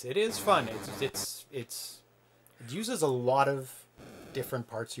cat legs, it is fun. It uses a lot of different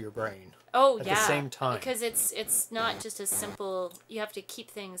parts of your brain. Oh, at yeah. the same time. Because it's not just a simple, you have to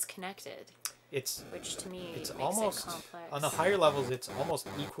keep things connected. Which to me it's makes almost, it complex. on the higher levels, it's almost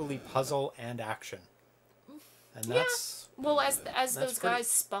equally puzzle and action. And that's... Well, as those guys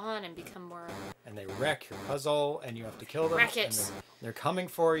spawn and become more... And they wreck your puzzle, and you have to kill them. Wreck it. And they're coming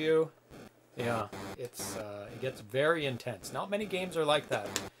for you. Yeah, it gets very intense. Not many games are like that.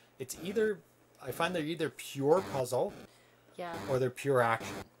 It's either... I find they're either pure puzzle... Yeah. Or they're pure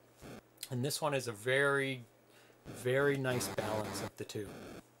action. And this one is a very, very nice balance of the 2.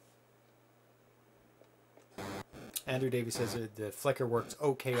 Andrew Davie says the flicker works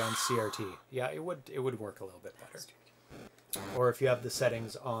okay on CRT. Yeah, it would work a little bit better. Or if you have the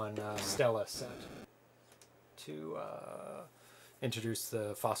settings on Stella set to introduce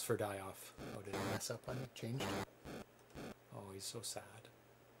the phosphor die-off. Oh, did I mess up on it? Changed? Oh, he's so sad.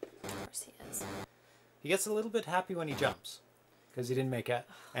 Of course he is. He gets a little bit happy when he jumps. Because he didn't make it.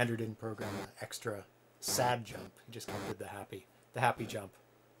 Andrew didn't program an extra sad jump. He just kept with the happy jump.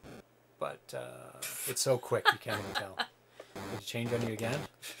 But it's so quick you can't even tell. Did it change on you again?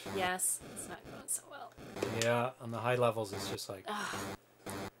 Yes, it's not going so well. Yeah, on the high levels it's just like...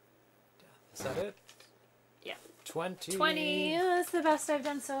 Is that it? Yeah. 20. 20. That's the best I've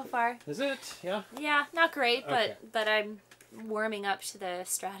done so far. Is it? Yeah? Yeah, not great, Okay. but I'm warming up to the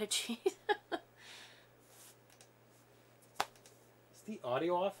strategy. Is the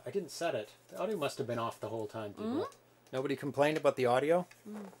audio off? I didn't set it. The audio must have been off the whole time, people. Nobody complained about the audio?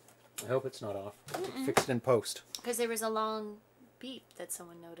 I hope it's not off. Fixed in post. Because there was a long beep that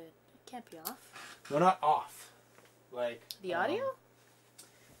someone noted. It can't be off. No, not off. Like... The audio?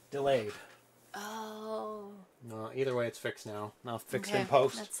 Delayed. Oh. No, either way it's fixed now. Now fixed in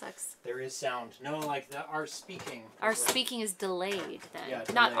post. That sucks. There is sound. No, like our speaking. Our speaking is delayed then. Yeah,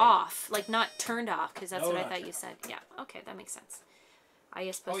 Not delayed. off. Like not turned off, because that's No, what I not thought turned you said. Yeah, okay, that makes sense.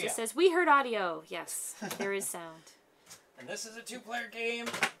 Aya Oh, yeah. says, we heard audio. Yes, there is sound. And this is a 2-player game,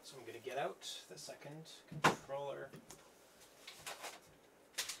 so I'm going to get out the second controller.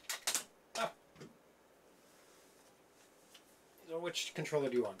 Ah. So which controller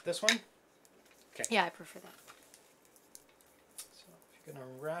do you want? This one? Okay. Yeah, I prefer that. So if you're going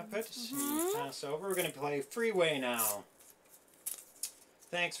to wrap it, and pass over. We're going to play Freeway now.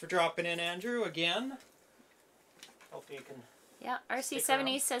 Thanks for dropping in, Andrew, again. Hopefully you can... Yeah,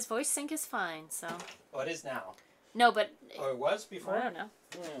 RC70 says voice sync is fine, so... Oh, it is now. No, but... Oh, it was before? I don't know.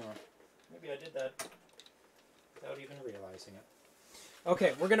 Maybe I did that without even realizing it.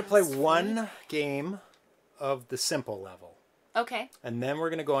 Okay, we're going to play one game of the simple level. Okay. And then we're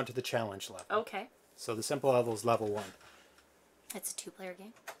going to go on to the challenge level. Okay. So the simple level is level 1. It's a 2-player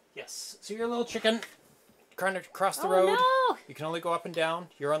game? Yes. So you're a little chicken trying to cross the road. No! You can only go up and down.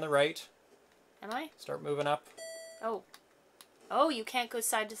 You're on the right. Am I? Start moving up. Oh. Oh, you can't go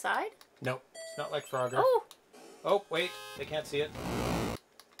side to side? Nope. It's not like Frogger. Oh! Oh, wait. They can't see it.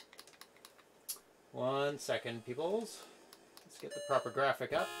 1 second, peoples. Let's get the proper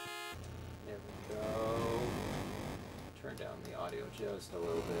graphic up. There we go. Turn down the audio just a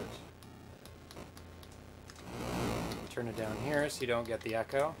little bit. Turn it down here so you don't get the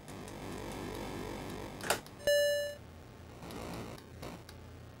echo.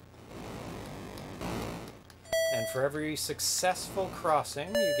 And for every successful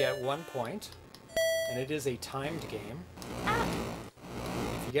crossing, you get 1 point. And it is a timed game. Ah.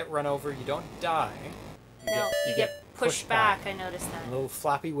 If you get run over, you don't die. You get pushed back. I noticed that. Little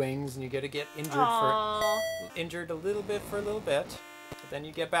flappy wings, and you get to get injured injured a little bit for a little bit. But then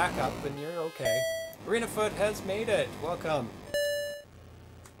you get back up, and you're okay. Arenafoot has made it. Welcome.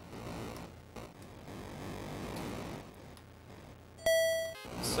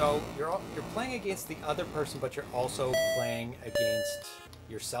 So you're playing against the other person, but you're also playing against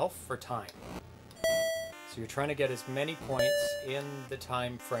yourself for time. So you're trying to get as many points in the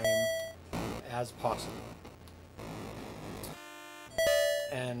time frame as possible.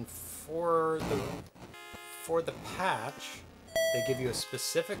 And for the patch, they give you a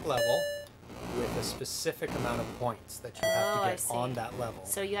specific level with a specific amount of points that you have to get on that level.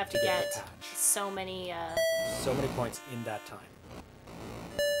 So you have to get so many points in that time.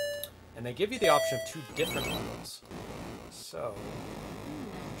 And they give you the option of 2 different levels. So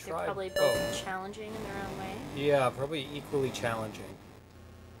they're probably both challenging in their own way. Yeah, probably equally challenging.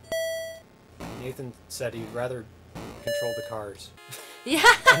 Nathan said he'd rather control the cars. Yeah.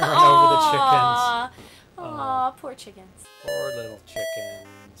 And run over the chickens. Aw, poor chickens. Poor little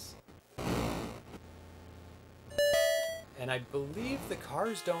chickens. And I believe the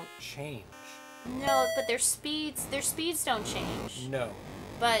cars don't change. No, but their speeds don't change. No.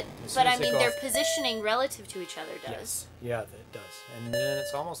 But I mean, their positioning relative to each other does. Yes. Yeah, it does. And then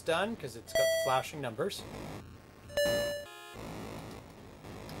it's almost done because it's got the flashing numbers.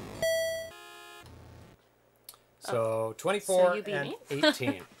 So 24 and 18.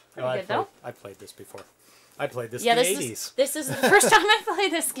 Pretty good, I played this before. I played this in the 80s. This is the first time I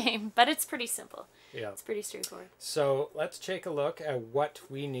played this game, but it's pretty simple. Yeah. It's pretty straightforward. So let's take a look at what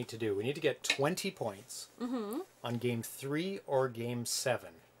we need to do. We need to get 20 points on game 3 or game 7.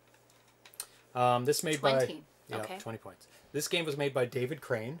 This made 20. by... Yeah, okay. 20 points. This game was made by David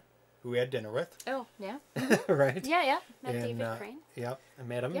Crane, who we had dinner with. Oh, yeah. Right? Yeah. Met David Crane. Yeah, I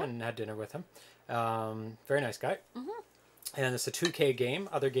met him and had dinner with him. Very nice guy. And it's a 2K game.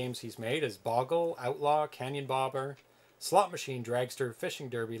 Other games he's made is Boggle, Outlaw, Canyon Bobber, Slot Machine, Dragster, Fishing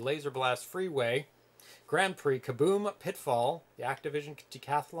Derby, Laser Blast, Freeway, Grand Prix, Kaboom, Pitfall, the Activision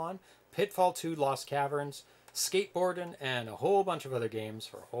Decathlon, Pitfall 2, Lost Caverns, Skateboarding, and a whole bunch of other games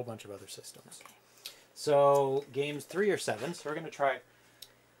for a whole bunch of other systems. Okay. So, games 3 or 7. So we're going to try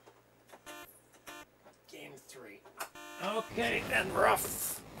game 3. Okay, and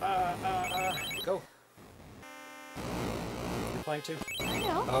rough. Go. You're playing too? I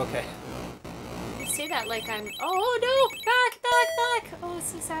know. Okay. You say that like I'm... Oh, no! Back! Oh,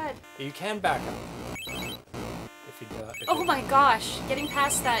 it's so sad. You can back up. If you do. Oh my gosh. Getting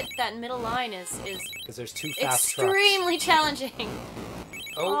past that middle line is... Because there's 2 fast trucks. Extremely challenging.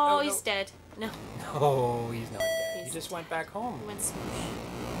 Oh, he's dead. No. No, he's not dead. He just went back home. He went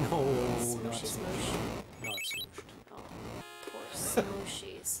smoosh. No, Smooshy not smoosh. Not smooshed. Oh, poor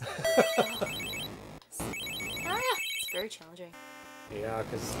smooshies. It's very challenging. Yeah,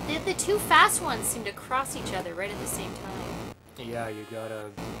 because... The 2 fast ones seem to cross each other right at the same time. Yeah, you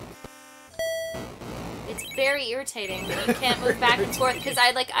gotta... It's very irritating that you can't move back and forth, because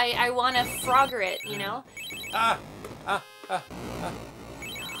I want to Frogger it, you know? I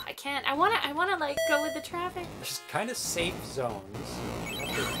can't. I wanna like go with the traffic. There's kind of safe zones.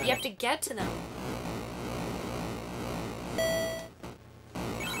 You have to get to them.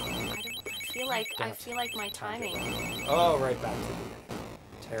 I feel like my timing. Oh, right back to the beginning.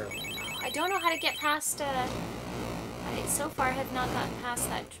 Terrible. I don't know how to get past. I so far have not gotten past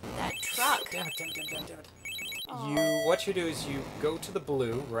that truck. Damn it. What you do is you go to the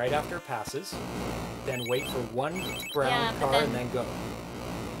blue right after it passes, then wait for one brown car and then go.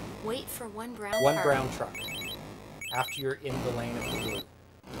 Wait for one brown car? One brown truck. After you're in the lane of the blue.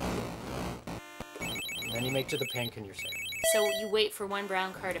 And then you make to the pink and you're safe. So you wait for one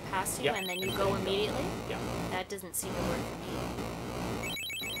brown car to pass you and then you go immediately? Yeah. That doesn't seem to work for me.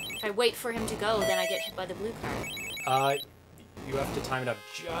 If I wait for him to go, then I get hit by the blue car. You have to time it up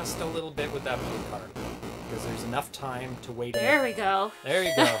just a little bit with that blue car. Because there's enough time to wait. There we go. There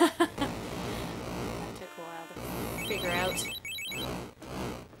you go. That took a while to figure out.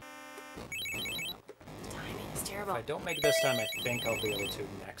 Timing is terrible. If I don't make it this time, I think I'll be able to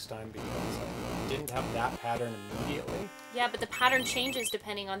next time because I didn't have that pattern immediately. Yeah, but the pattern changes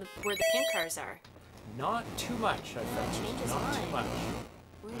depending on where the pink cars are. Not too much, I found. It changes Not mine. too much.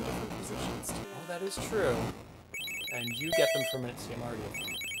 We're in different positions too. Oh, that is true. And you get them from CMR.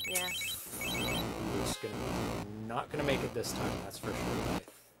 Yeah. Who's not gonna make it this time, that's for sure.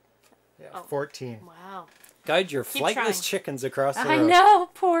 Yeah, 14. Wow. Guide your flightless chickens across the road. I know,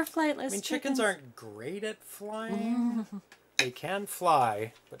 poor flightless chickens. Chickens aren't great at flying. They can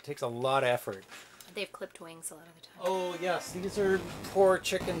fly, but it takes a lot of effort. They have clipped wings a lot of the time. Oh, yes. These are poor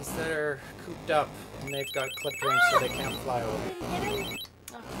chickens that are cooped up, and they've got clipped wings so they can't fly away.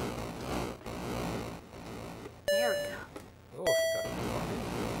 Oh. There we go. Oh, got it.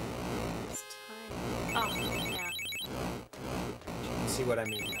 It's time. Oh, yeah. You can see what I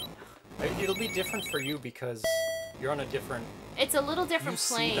mean now. It'll be different for you because you're on a different... It's a little different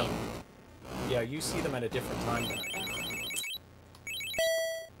plane. See them. Yeah, you see them at a different time than I do.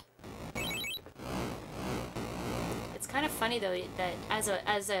 It's kind of funny though that as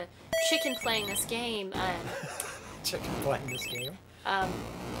a chicken playing this game, chicken playing this game. I don't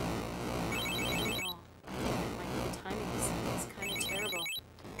know. I think the timing is kind of terrible.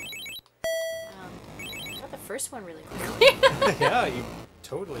 I got the first one really quickly. Yeah, you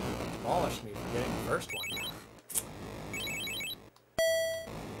totally demolished me for getting the first one.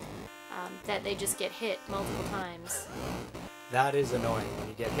 That they just get hit multiple times. That is annoying. When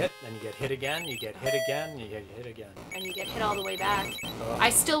you get hit, then you get hit again, you get hit again, you get hit again. And you get hit all the way back. I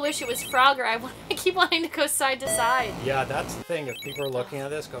still wish it was Frogger. I keep wanting to go side to side. Yeah, that's the thing. If people are looking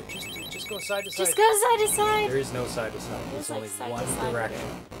at this, go just go side to side. Just go side to side. There is no side to side. There's only one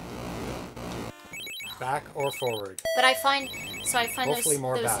direction. Back or forward. But I find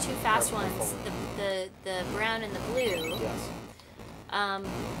those two fast ones, the brown and the blue. Yes.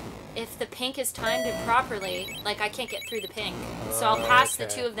 If the pink is timed properly, like I can't get through the pink, so I'll pass the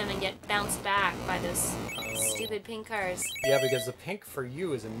two of them and get bounced back by those stupid pink cars. Yeah, because the pink for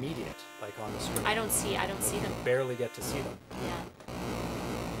you is immediate, like on the screen. I don't see them. Barely get to see them. Yeah.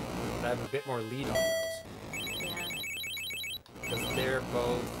 But I have a bit more lead on those. Yeah. Because they're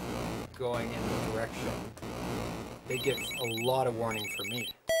both going in the direction. They give a lot of warning for me. I'm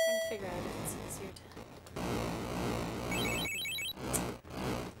trying to figure out if it's easier to...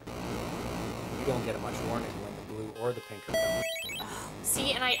 You don't get much warning when the blue or the pink are coming. Oh,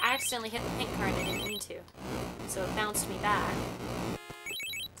 see, and I accidentally hit the pink car and I didn't mean to. So it bounced me back.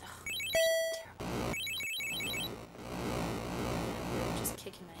 Oh, terrible. Yeah, I'm just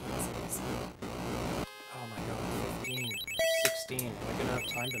kicking my ass at this. Oh my god, 15, 16. Am I going to have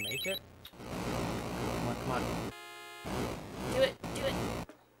time to make it? Come on. Do it.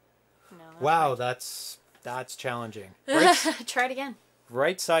 No. Wow, that's challenging. Try it again.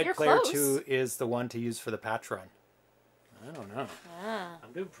 Right side You're player close. 2 is the one to use for the patch run. I don't know. Ah.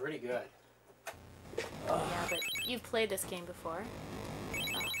 I'm doing pretty good. Yeah, but you've played this game before.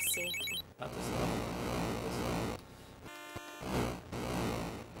 Oh, see. Not this level.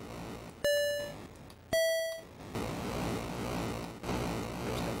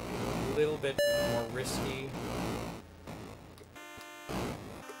 There's got to be a little bit more risky.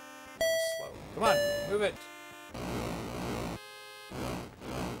 Slow. Come on, move it.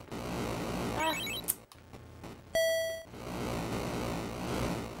 Ah.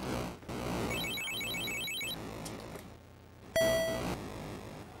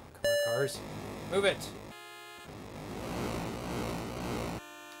 Come on, cars. Move it.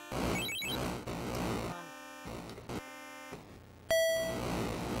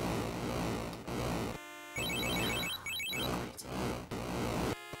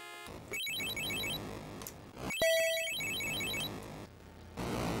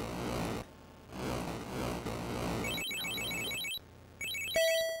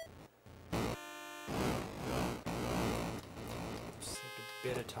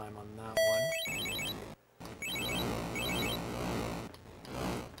 Bit of time on that one.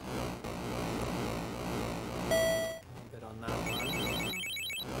 A bit on that one.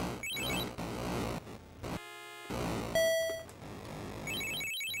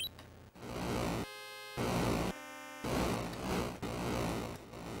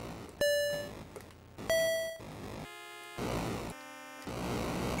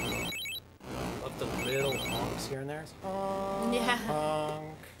 Love the little honks here and there. Honk, Yeah.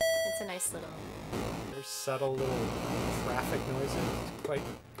 honk. It's a nice little... Very subtle little traffic noises. It's quite...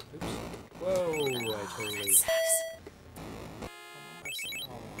 Oops. Whoa, I totally... That sucks.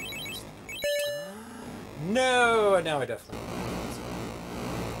 Almost. No! Now I definitely...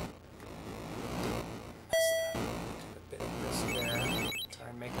 Messed up. Took a bit of risk there. Try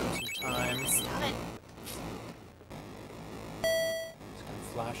and make up some time. Stop it. Just gonna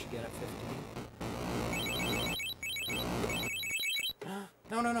flash again at 15.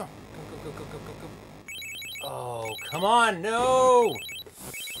 No. Go. Oh, come on, no!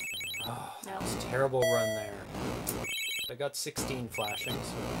 Oh, that was a terrible run there. I got 16 flashing, so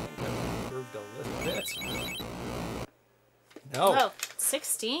I think I've improved a little bit. No. Oh,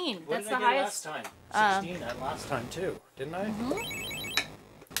 16. What That's did the I get highest. last time? 16 that last time too, didn't I? Mm-hmm.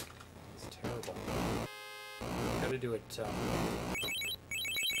 It's terrible. Gotta do it,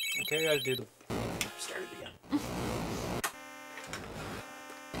 okay, gotta do the... Start it again.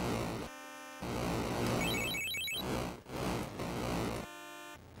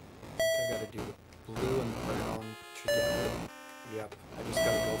 I gotta do the blue and brown together. Yep, I just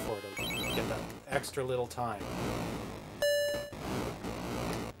gotta go for it to get that extra little time.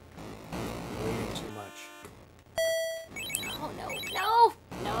 Waiting too much. Oh, no.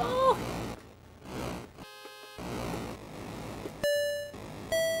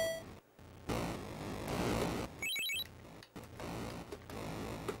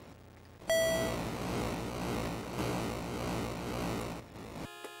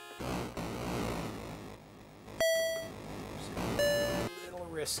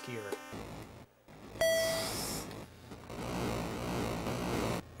 Riskier.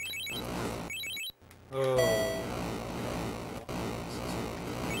 Oh, yeah. Okay.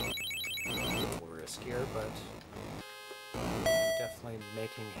 A little riskier, but definitely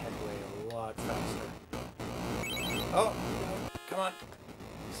making headway a lot faster. Oh, no, come on.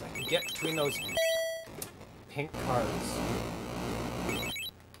 So I can get between those pink cars.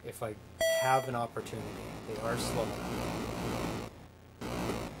 If I have an opportunity. They are slow enough.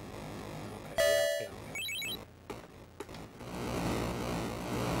 Okay, yeah.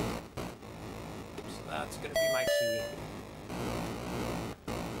 So that's gonna be my key.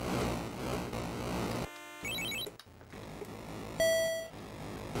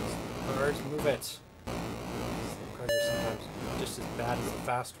 Cars, move it. Slow cars are sometimes just as bad as the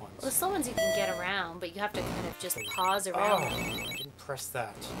fast ones. Well, the slow ones you can get around, but you have to kind of just pause around them. I didn't press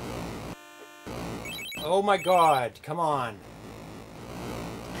that. Oh my god, come on.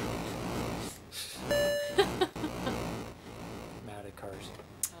 Mad at cars.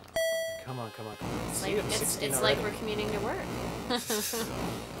 Come on. It's like we're commuting to work.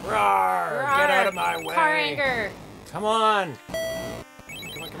 Rawr, get out of my way. Car anger. Come on.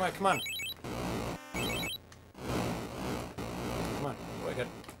 Come on. Oh, I got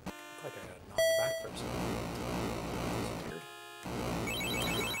knocked back for a second. That's weird.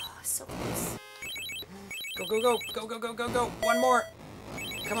 Oh, so close. Go. One more.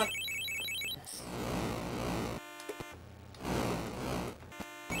 Come on.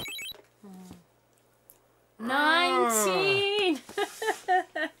 Hmm. 19.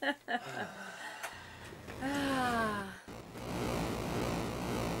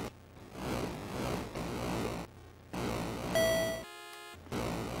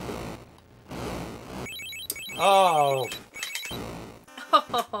 Oh.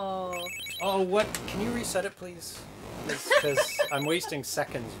 Oh. Oh, what? Can you reset it, please? Because I'm wasting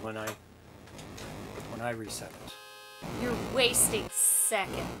seconds when I reset it. You're wasting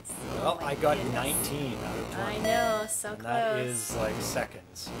seconds. Well, Oh I got goodness. 19 out of 20. I know, so and close. that is like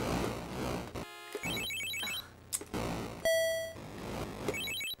seconds.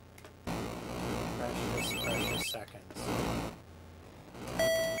 Precious seconds.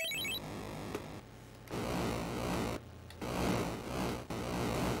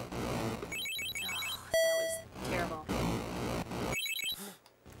 Terrible.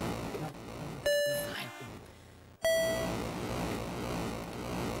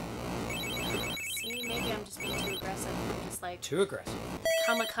 See, maybe I'm just being too aggressive. I'm just like Too aggressive.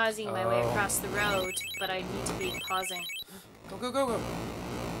 kamikazing my way across the road, but I need to be pausing. Go.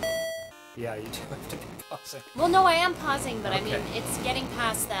 Yeah, you do have to be pausing. Well, no, I am pausing, but Okay. I mean, it's getting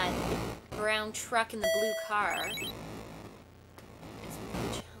past that brown truck and the blue car. It's really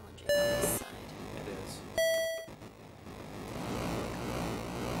challenging on this side. It is.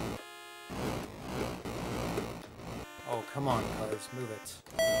 Oh, come on, cars, move it.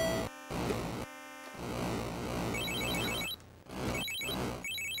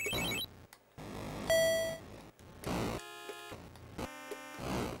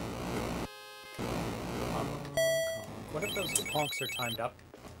 What if those honks are timed up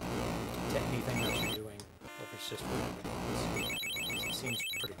to anything that you're doing, or if it's just random honks? It seems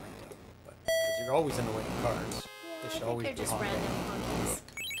pretty random, but because you're always in the way of cars, Yeah, they I should think always they're be just honking. random honkies.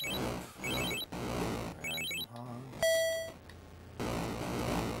 Random honks.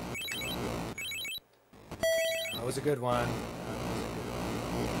 That was a good one.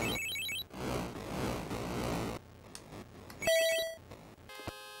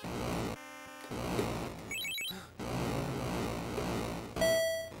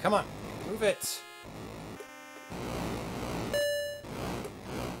 Come on, move it.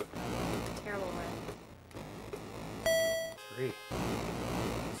 Terrible run. 3.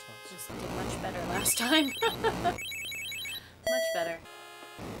 Just did much better last time. Much better.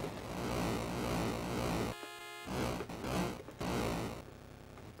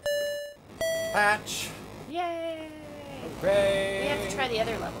 Patch. Yay! Hooray! We have to try the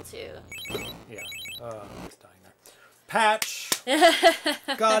other level too. Yeah. It's dying there. Patch.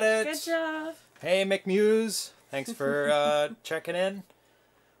 Got it. Good job. Hey, McMuse. Thanks for checking in.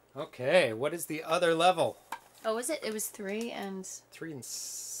 Okay, what is the other level? Oh, was it? It was 3 and... 3 and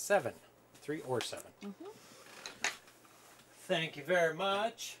 7. 3 or 7. Mm-hmm. Thank you very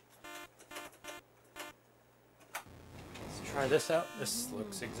much. Let's try this out. This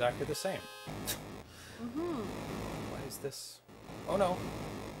looks exactly the same. Why is this? Oh no.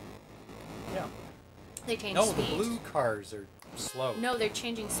 Yeah. They changed No, speed. the blue cars are slow. No, they're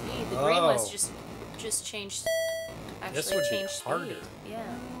changing speed. The green ones just changed... Actually This would be changed speed. harder. Yeah.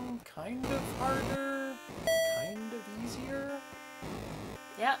 Kind of harder. Kind of easier.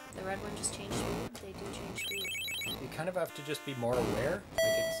 Yeah, the red one just changed speed. They do change speed. You kind of have to just be more aware.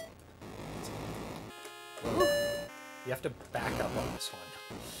 Like Ooh. you have to back up on this one.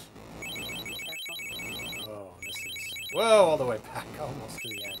 Be careful. Oh, this is Whoa, all the way back, almost to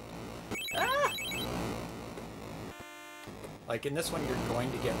the end. Ah! Like, in this one, you're going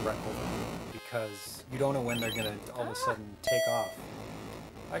to get run over because you don't know when they're going to all of a sudden take off.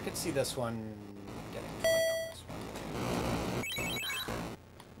 I could see this one getting 20 on this one.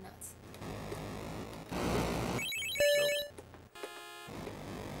 Nuts.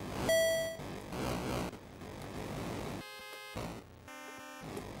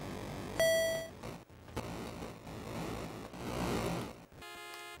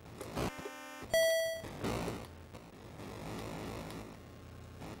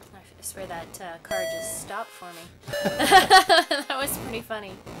 I swear that car just stopped for me. That was pretty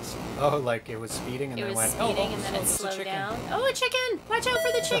funny. Oh, like it was speeding and then went, oh, and then it slowed down. Oh, a chicken! Watch out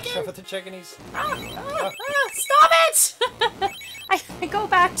for the chicken! Watch out for the chickenies. Stop it! I go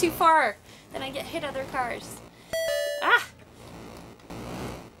back too far. Then I get hit other cars. Ah!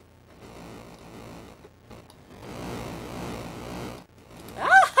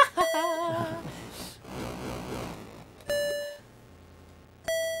 Ah!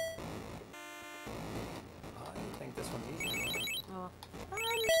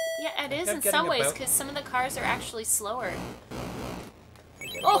 Yeah, it is in some ways, because some of the cars are actually slower.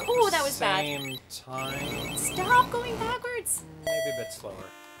 Oh, that was bad. Same time. Stop going backwards. Maybe a bit slower.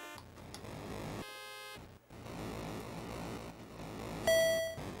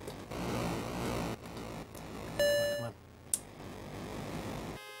 Come on.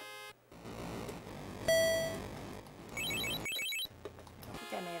 I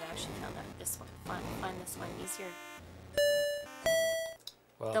think I may have actually found that this one. Find this one easier.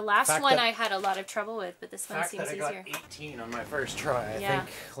 Well, the last one I had a lot of trouble with, but this one seems easier. I got 18 on my first try. I think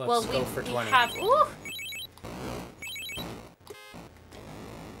let's go for 20. We have, ooh! We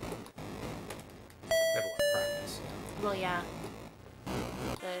have a lot of practice. Yeah. Well, yeah.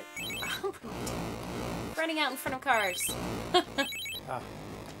 Running out in front of cars. Ah.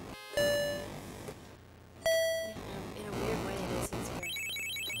 In a weird way, it is easier.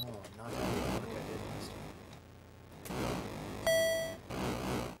 Oh, not that like I did last time.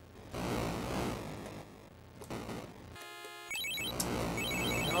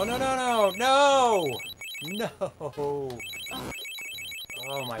 No, no, no, no, no! No! Oh,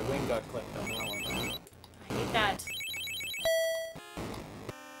 my wing got clipped on that one. I hate that.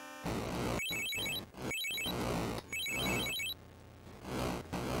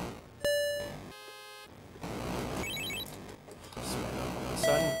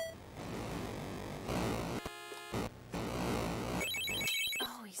 Son.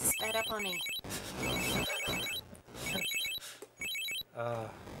 Oh, he sped up on me.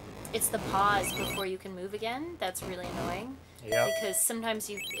 It's the pause before you can move again that's really annoying. Yeah. Because sometimes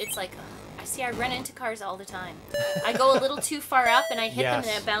it's like, I see I run into cars all the time. I go a little too far up and I hit them and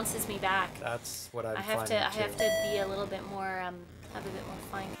it bounces me back. That's what I'm I have finding to. I have to be a little bit more, have a bit more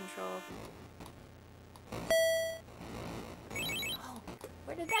fine control. Oh,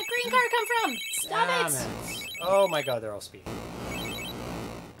 where did that green car come from? Stop it! Oh my god, they're all speeding.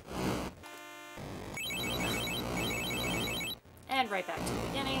 And right back to the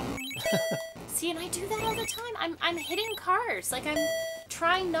beginning. See, and I do that all the time. I'm hitting cars. Like, I'm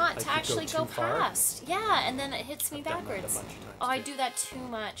trying not to actually go past. Yeah, and then it hits me backwards. Oh, I do that too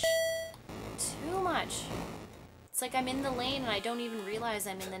much. Too much. It's like I'm in the lane and I don't even realize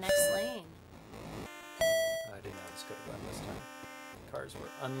I'm in the next lane. I didn't have as good a run this time. Cars were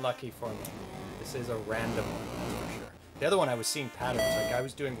unlucky for me. This is a random one, that's for sure. The other one I was seeing patterns. Like, I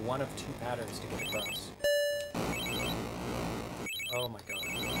was doing one of two patterns to get across. Oh my god.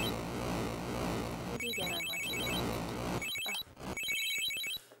 I do get unlucky.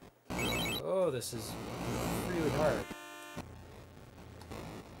 Oh, this is really hard.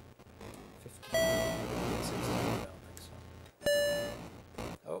 15. Maybe 16. I don't think so.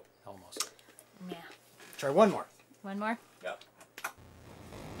 Oh, almost. Yeah. Try one more. One more? Yep.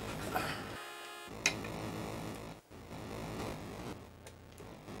 It'd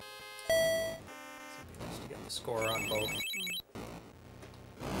be nice to get the score on both.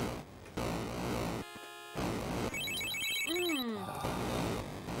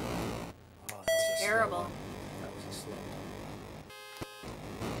 Terrible. That was a slow one.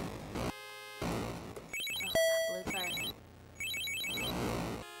 Oh, that blue car. I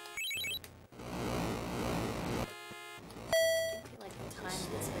feel like the time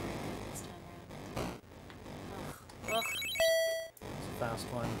is very good this time around. Ugh. It's a fast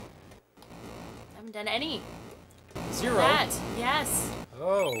one. I haven't done any. 0. That. Yes.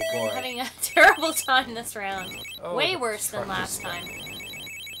 Oh boy. I'm having a terrible time this round. Oh, way worse than last time.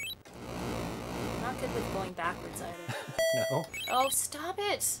 Not good with going backwards either. No. Oh, stop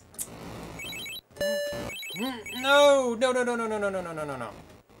it! No! No, no, no, no, no, no, no, no, no, no, no.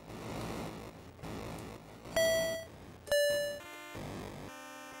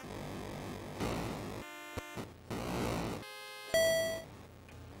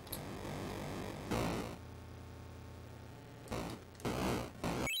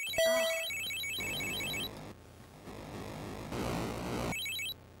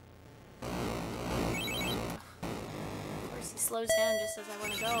 Slows down just as I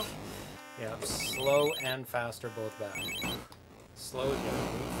want to go. Yeah, slow and fast are both bad. Slow, you gotta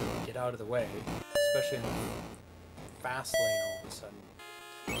wait for them to get out of the way, especially in the fast lane all of a sudden.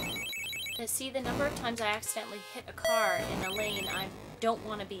 To see the number of times I accidentally hit a car in a lane I don't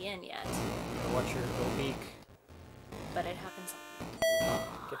want to be in yet. Watch your little beak. But it happens a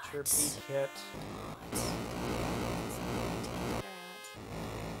lot. Get your beak hit.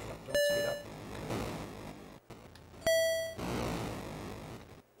 Don't speed up.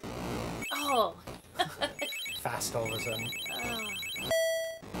 Oh! Fast all of a sudden. It's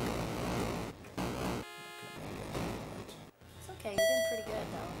okay, you're doing pretty good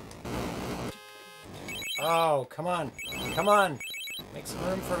though. Oh, come on. Come on. Make some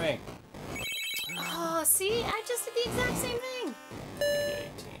room for me. Oh, see? I just did the exact same thing.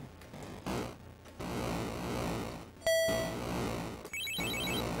 Get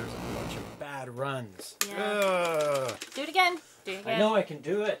 18. There's a bunch of bad runs. Yeah. Ugh. Do it again. Do it again. I know I can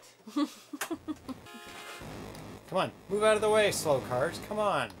do it. Come on, move out of the way, slow cars. Come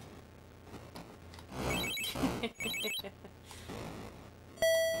on.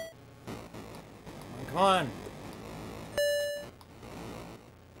 Come on.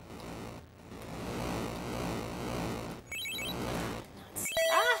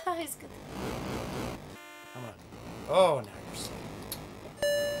 Ah, he's good. Come on. Oh, now you're slow.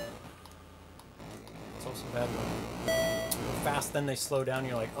 It's also bad when you're fast, then they slow down.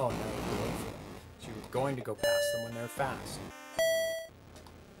 You're like, oh, now you have to wait for them. So you're going to go past them when they're fast.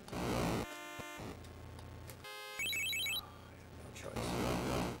 No choice. There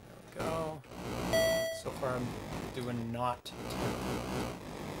we go. So far, I'm doing not terrible.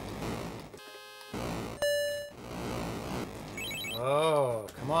 Oh,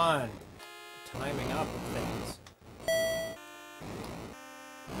 come on. Timing up with things.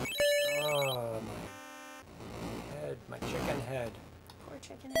 Oh, my head. My chicken head. Poor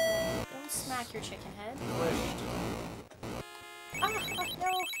chicken head. Don't smack your chicken head. Squished. Ah, oh,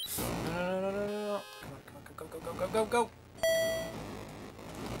 no. No, no, no, no, no, no. Come on, come on, go, go, go, go, go, go.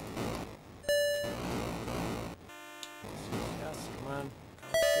 Yes, come on.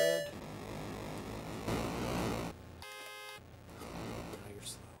 That's good. Now you're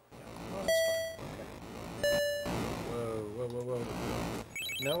slow. Yeah. Oh, that's fine. Okay. Whoa, whoa, whoa, whoa.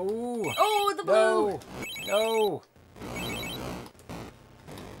 No. Oh, the blue. No. No.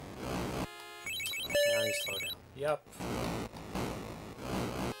 Now you slow down. Yep.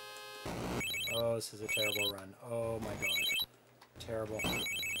 Oh, this is a terrible run. Oh my god. Terrible.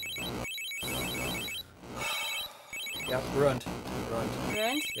 Yep, ruined. Ruined.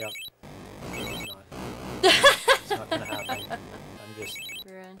 Ruined? Yep. It's not. It's not gonna happen. I'm just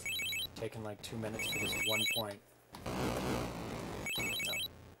Ruined. taking like 2 minutes for this 1 point. No.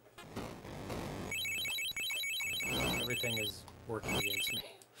 Everything is working against me.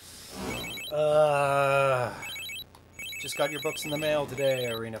 Just got your books in the mail today,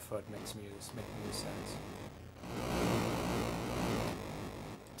 Arena Foot. Makes Muse says.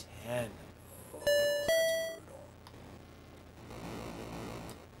 10. Oh, that's brutal.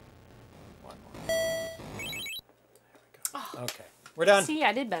 One more. There we go. Oh. Okay, we're done. See,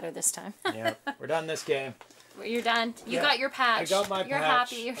 I did better this time. Yeah, we're done this game. You're done. You Yeah, got your patch. I got my You're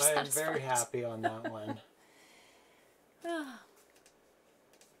patch. happy. You're I am satisfied. very happy on that one.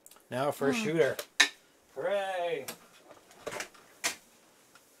 Now for a shooter. Hooray!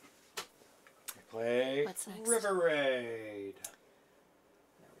 We play What's next? River Raid.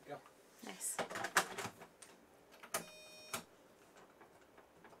 There we go. Nice.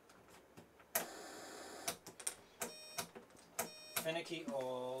 Finicky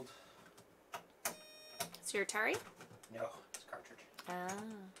old. It's your Atari? No, it's cartridge. Ah.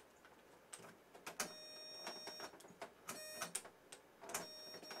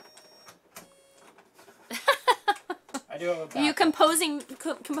 I do have a backup. You composing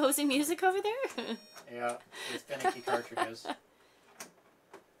music over there? Yeah, with finicky cartridges.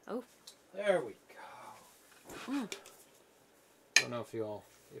 Oh. There we go. Don't know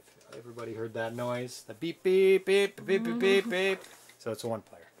if everybody heard that noise. The beep beep beep beep beep beep beep. So it's a one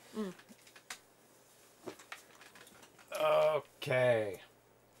player. Okay.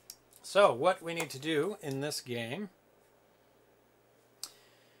 So what we need to do in this game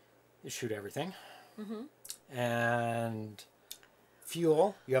you shoot everything. And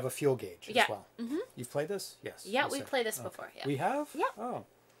fuel, you have a fuel gauge as well. You've played this? Yes. Yeah, we've played this before. Yeah. We have? Yeah. Oh,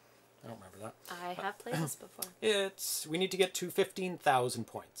 I don't remember that. I have played this before. We need to get to 15,000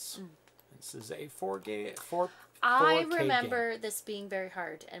 points. This is a 4K I remember this being very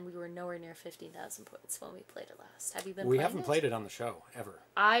hard, and we were nowhere near 15,000 points when we played it last. Have you been? We haven't played it on the show ever.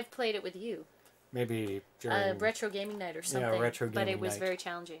 I've played it with you. Maybe during a retro gaming night or something. Yeah, retro gaming night. But it was very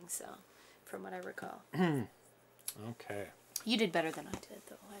challenging. So, from what I recall. Okay. You did better than I did,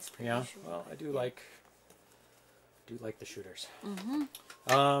 though. I was pretty sure. Well, I do like the shooters.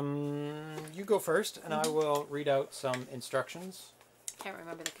 You go first, and I will read out some instructions. Can't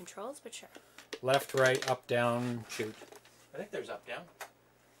remember the controls, but sure. Left, right, up, down, shoot. I think there's up, down.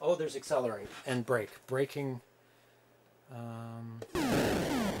 Oh, there's accelerate and brake. Braking.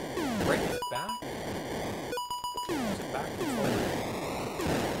 Brake is back. Is it back and forward?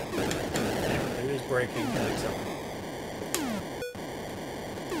 Anyway, it is braking and accelerating.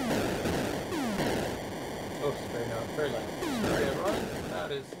 Oh, very loud. Sorry, everyone.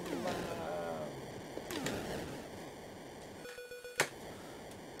 That is loud.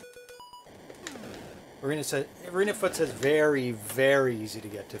 Arena Foot says very, very easy to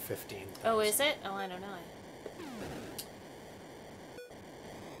get to 15. Oh, is it? Oh, I don't know.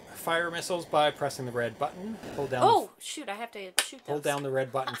 Fire missiles by pressing the red button. Hold down. Oh, shoot! I have to shoot those. Hold down the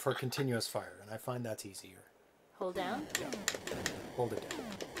red button for continuous fire, and I find that's easier. Hold down? Yeah. Hold it down.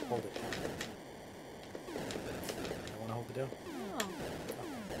 Hold it down. I want to hold it down. Oh.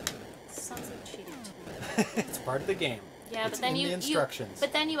 Sounds like cheating to me. It's part of the game. Yeah, it's but then in the instructions.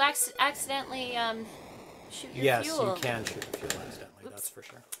 But then you accidentally shoot your fuel. Yes, you can shoot the fuel accidentally. Oops. That's for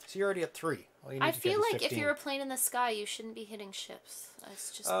sure. So you're already at 3. All you need I to feel get is like 15. if you're a plane in the sky, you shouldn't be hitting ships.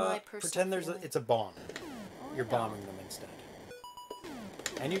 That's just my personal Pretend it's a bomb. Oh, you're bombing them instead.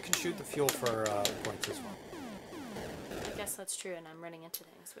 And you can shoot the fuel for points as well. I guess that's true, and I'm running into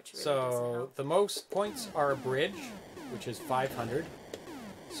things, which really doesn't So help. the most points are a bridge, which is 500.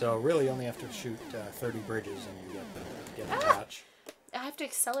 So really, you only have to shoot 30 bridges, and you get the patch. I have to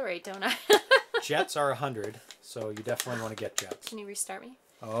accelerate, don't I? Jets are 100, so you definitely want to get jets. Can you restart me?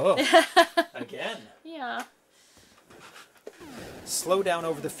 Oh, again. Yeah. Slow down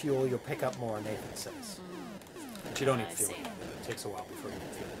over the fuel, you'll pick up more, Nathan says. But you don't need fuel. see. It takes a while before you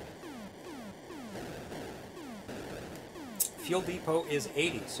get fuel. Fuel depot is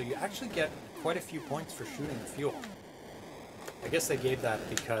 80, so you actually get quite a few points for shooting the fuel. I guess they gave that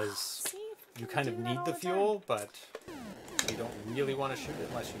because you kind of need the fuel, but you don't really want to shoot it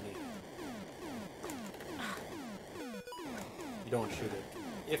unless you need it. You don't want to shoot it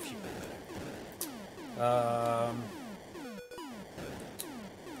if you need it.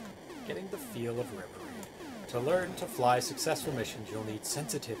 Getting the feel of River Raid. To learn to fly successful missions, you'll need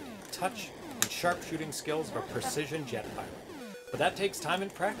sensitivity, touch, and sharp shooting skills of a precision jet pilot. But that takes time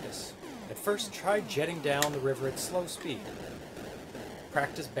and practice. At first, try jetting down the river at slow speed.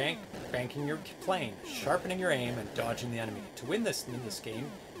 Practice banking your plane, sharpening your aim, and dodging the enemy. To win this in this game,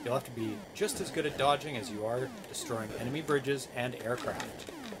 you'll have to be just as good at dodging as you are destroying enemy bridges and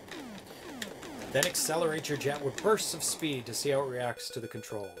aircraft. Then accelerate your jet with bursts of speed to see how it reacts to the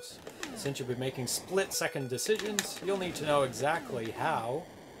controls. Since you'll be making split-second decisions, you'll need to know exactly how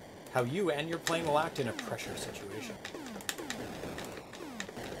you and your plane will act in a pressure situation.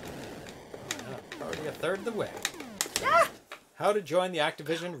 Oh, yeah, already a third of the way. Ah! How to join the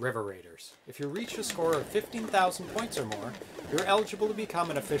Activision River Raiders. If you reach a score of 15,000 points or more, you're eligible to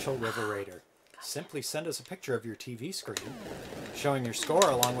become an official River Raider. Simply send us a picture of your TV screen showing your score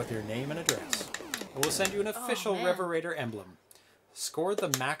along with your name and address. And we'll send you an official River Raider emblem. Score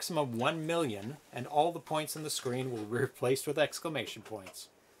the maximum 1 million and all the points on the screen will be replaced with exclamation points.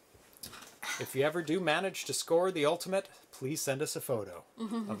 If you ever do manage to score the ultimate, please send us a photo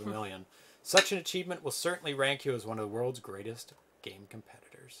of 1 million. Such an achievement will certainly rank you as one of the world's greatest game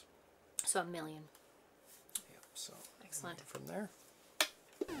competitors. So 1 million. Yep, so excellent. From there.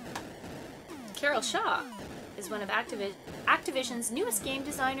 Carol Shaw is one of Activision's newest game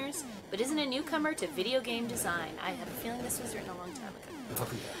designers, but isn't a newcomer to video game design. I have a feeling this was written a long time ago. Oh,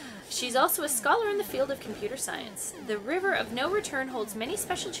 yeah. She's also a scholar in the field of computer science. The River of No Return holds many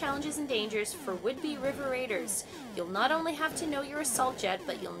special challenges and dangers for would-be River Raiders. You'll not only have to know your assault jet,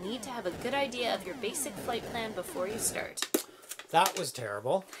 but you'll need to have a good idea of your basic flight plan before you start. That was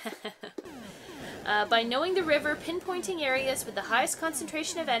terrible. By knowing the river, pinpointing areas with the highest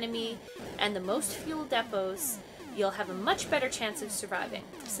concentration of enemy, and the most fuel depots, you'll have a much better chance of surviving.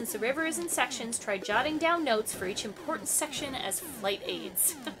 Since the river is in sections, try jotting down notes for each important section as flight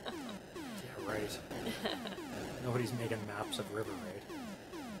aids. Yeah, right. Nobody's making maps of River Raid.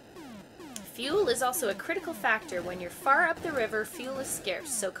 Fuel is also a critical factor. When you're far up the river, fuel is scarce,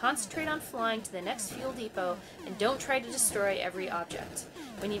 so concentrate on flying to the next fuel depot and don't try to destroy every object.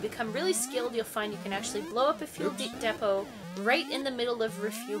 When you become really skilled, you'll find you can actually blow up a fuel depot right in the middle of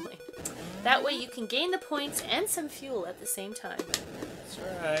refueling. That way you can gain the points and some fuel at the same time. That's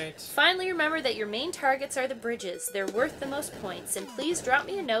right. Finally, remember that your main targets are the bridges. They're worth the most points, and please drop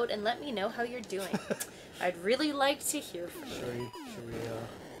me a note and let me know how you're doing. I'd really like to hear from you. Should we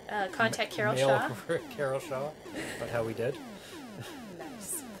contact Carol mail Shaw? over Carol Shaw about how we did?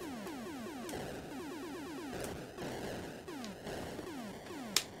 Nice.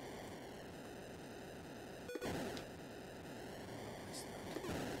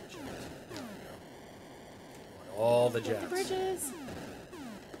 All the jets. The bridges.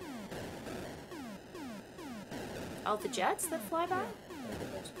 All the jets that fly by? Yeah, they're the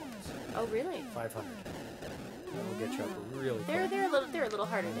most points. Oh, really? 500. That'll get you up really quick. They're a little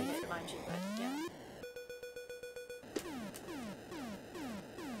harder to hit, mind you, but yeah.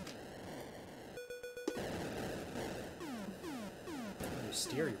 You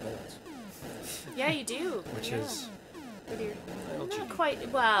steer your bullets. Yeah, you do. Which is not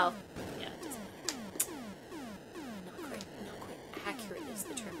quite. Well, yeah, it doesn't matter. Not quite accurate is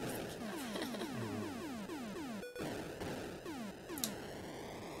the term you're thinking of.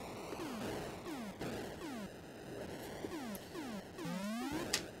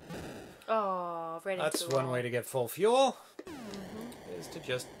 Oh, right. That's one way to get full fuel. Is to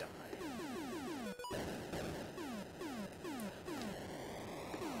just die.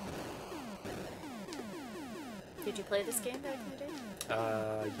 Did you play this game back in the day?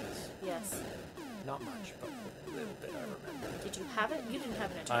 Yes. Yes. Not much, but a little bit I remember. Did you have it? You didn't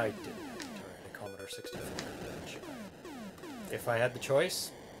have an Atari. I didn't have an Atari, the Commodore 64. If I had the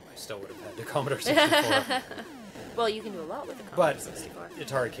choice, I still would have had the Commodore 64. Well, you can do a lot with the Commodore 64. But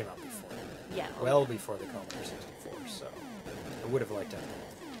Atari came out before. Yeah. Well before the Commodore 64, so I would have liked to have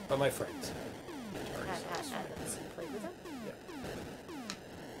both. But my friends had Ataris. Had those. You played with them? Yeah.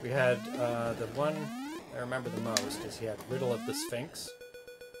 We had the one I remember the most is he had Riddle of the Sphinx,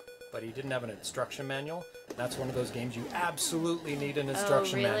 but he didn't have an instruction manual. That's one of those games you absolutely need an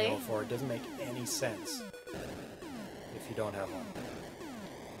instruction manual for. It doesn't make any sense if you don't have one.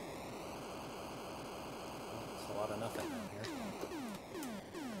 It's a lot of nothing down here.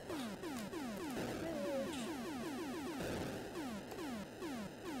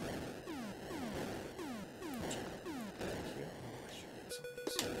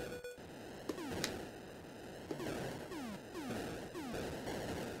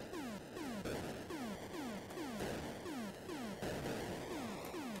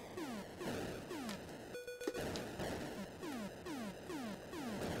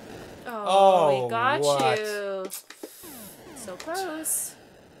 Oh, we got you. So close.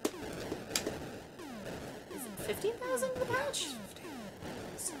 Is it 15,000 in the pouch?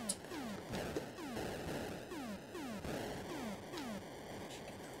 It's not too bad.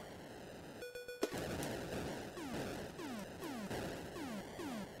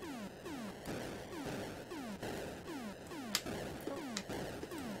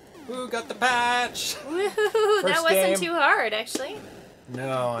 Who got the patch? Woohoo! That wasn't too hard, actually.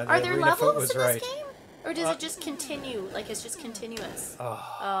 No, are there levels was in right. this game, or does it just continue? Like it's just continuous?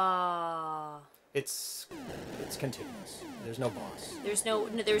 It's continuous. There's no boss. There's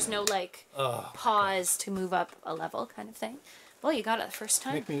no like pause to move up a level kind of thing. Well, you got it the first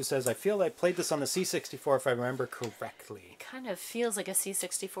time. Mick says, I feel I played this on the C64 if I remember correctly. It kind of feels like a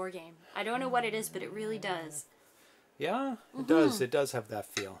C64 game. I don't know what it is, but it really does. Yeah, it does. It does have that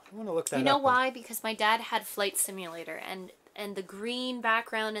feel. I want to look that up. You know why? Because my dad had Flight Simulator, and the green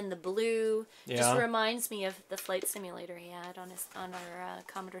background and the blue just reminds me of the Flight Simulator he had on our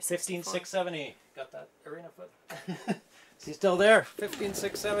Commodore 64. 15670. Got that arena foot? Is he still there?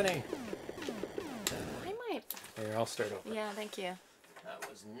 15670. I might. Here, I'll start over. Yeah, thank you. That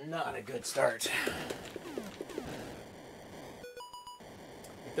was not a good start.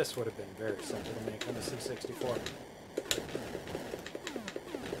 This would have been very simple to make on the C64.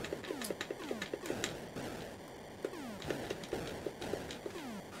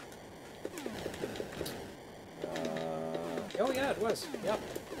 Oh yeah, it was. Yep.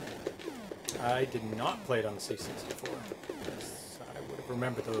 I did not play it on the C64. I would have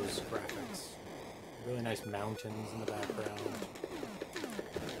remembered those graphics. Really nice mountains in the background.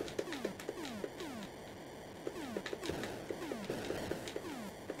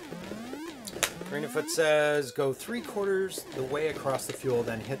 Greenafoot says, go 3/4 the way across the fuel,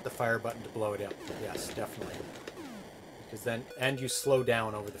 then hit the fire button to blow it up. Yes, definitely. Because then, and you slow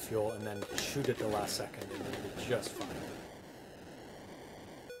down over the fuel and then shoot at the last second and you'll be just fine.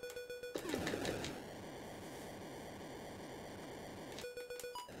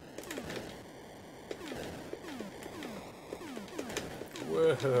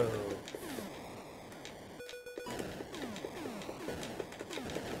 Whoa.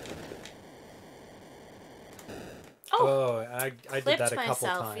 Oh, I did that a couple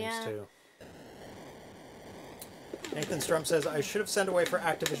times too. Nathan Strum says, I should have sent away for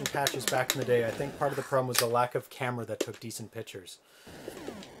Activision patches back in the day. I think part of the problem was the lack of camera that took decent pictures.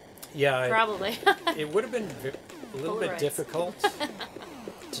 Yeah. Probably. It would have been a little bit difficult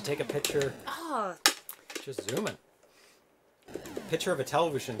to take a picture. Oh. Just zoom in. Picture of a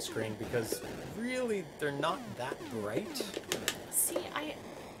television screen, because really they're not that bright. See,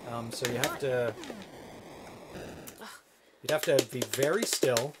 so you have to... You'd have to be very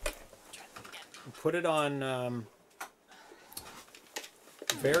still. Put it on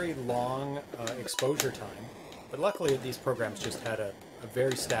very long exposure time. But luckily these programs just had a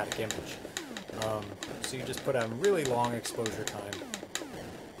very static image. So you just put on really long exposure time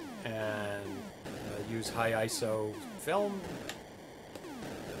and use high ISO film,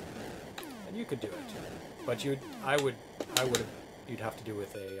 and you could do it. But you'd have to do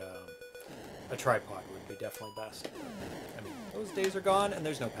with a tripod would be definitely best. I mean, those days are gone, and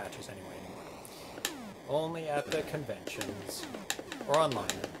there's no patches anyway anymore. Only at the conventions or online.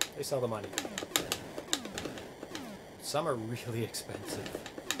 They sell them on eBay. Some are really expensive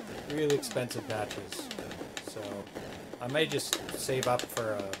patches. So I may just save up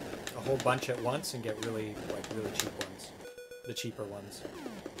for a whole bunch at once and get really cheap ones, the cheaper ones.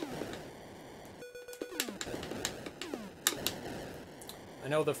 I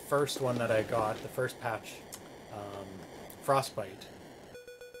know the first one that I got, the first patch, Frostbite,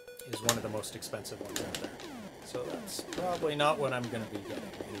 is one of the most expensive ones out there. So that's probably not what I'm going to be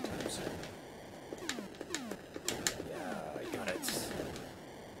getting anytime soon. Yeah, I got it.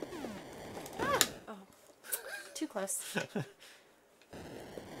 Ah! Oh. Too close.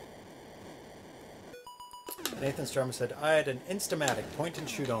 Nathan Strum said, I had an Instamatic, point and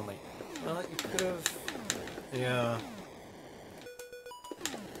shoot only. Well, you could have... Yeah.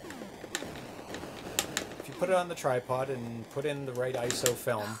 If you put it on the tripod and put in the right ISO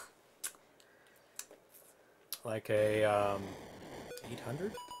film, like a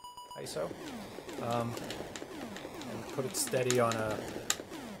 800 ISO, and put it steady on a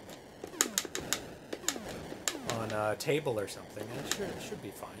table or something, and it should be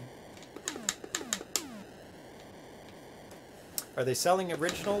fine. Are they selling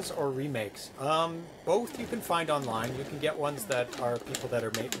originals or remakes? Both you can find online. You can get ones that are people that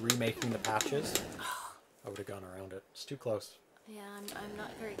are remaking the patches. I would have gone around it. It's too close. Yeah, I'm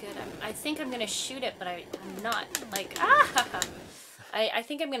not very good. I think I'm going to shoot it, but I'm not. Like, I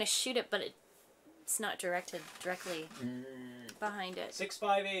think I'm going to shoot it, but it's not directed directly behind it.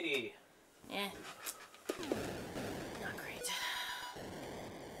 6580. Yeah. Not great.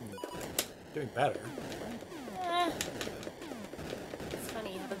 Doing better. It's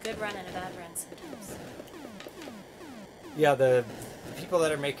funny, you have a good run and a bad run sometimes. Yeah, the people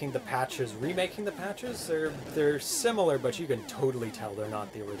that are making the patches, remaking the patches, they're similar, but you can totally tell they're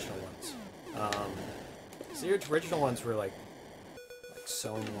not the original ones. So the original ones were like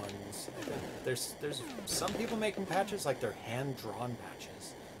sewn ones. I think there's some people making patches like they're hand-drawn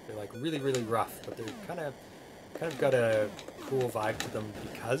patches. They're like really rough, but they're kind of got a cool vibe to them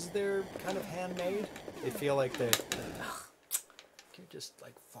because they're kind of handmade. They feel like you're just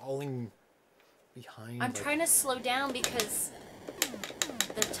like falling behind. I'm trying to slow down because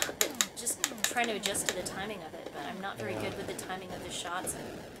just trying to adjust to the timing of it, but I'm not very good with the timing of the shots.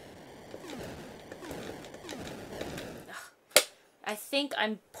 I think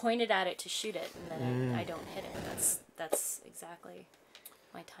I'm pointed at it to shoot it, and then I don't hit it. That's exactly.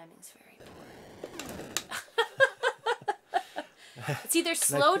 My timing's very poor. It's either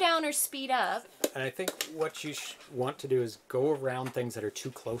slow down or speed up. And I think what you want to do is go around things that are too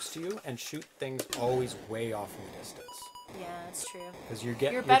close to you and shoot things always way off in the distance. Yeah, that's true. Because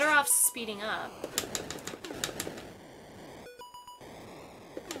you're better off speeding up.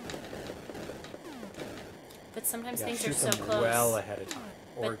 But sometimes things are so close. Well ahead of time,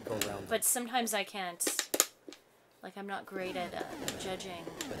 or go around them. But sometimes I can't. Like, I'm not great at judging.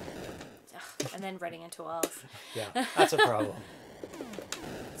 And then running into walls. Yeah, that's a problem.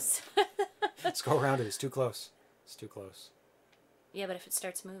 Let's go around it. It's too close. It's too close. Yeah, but if it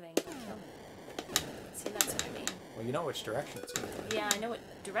starts moving, it'll kill me. See, that's what I mean. Well, you know which direction it's going. Yeah, I know what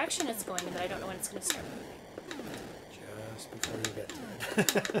direction it's going, but I don't know when it's going to start moving. Just before you get to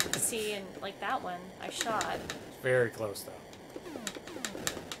it. See, and like that one, I shot. It's very close, though.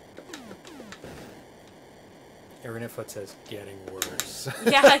 Aaron Infoot says, getting worse.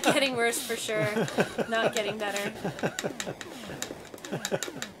 Yeah, getting worse for sure. Not getting better.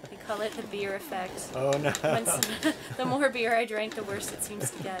 call it the beer effect. Oh no. The more beer I drank, the worse it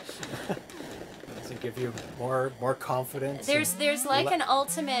seems to get. Does it give you more confidence? There's like an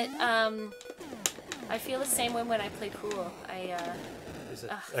ultimate. I feel the same way when I play pool. Is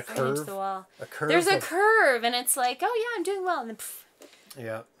it a curve? Into the wall. A curve. There's a curve, and it's like, oh yeah, I'm doing well, and then. Pff.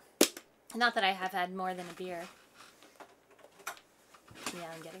 Yeah. Not that I have had more than a beer. Yeah,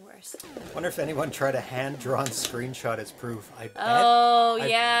 I'm getting worse. Wonder if anyone tried a hand-drawn screenshot as proof. I bet. Oh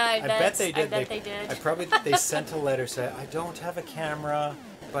yeah, I bet they did. I bet they did. They sent a letter saying, "I don't have a camera,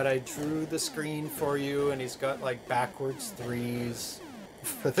 but I drew the screen for you," and he's got like backwards threes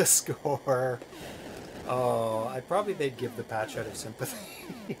for the score. Oh, they'd give the patch out of sympathy,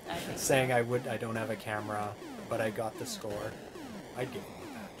 saying so. I don't have a camera, but I got the score. I'd give them the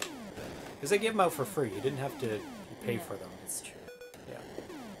patch because they give them out for free. You didn't have to pay for them. That's true. Yeah.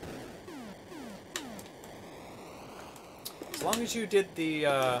 As long as you did the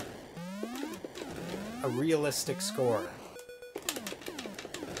a realistic score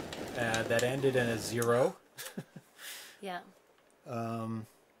that ended in a 0. Yeah.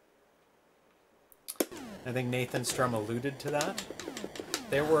 I think Nathan Strum alluded to that.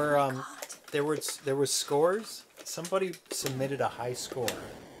 There were scores. Somebody submitted a high score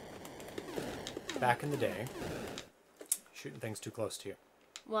back in the day. Shooting things too close to you.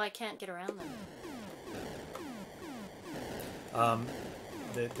 Well, I can't get around them.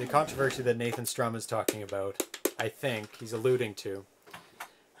 The controversy that Nathan Strum is talking about, I think he's alluding to,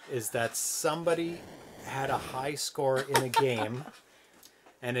 is that somebody had a high score in a game,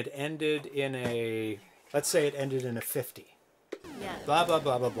 and it ended in a, let's say it ended in a 50. Yeah. Blah blah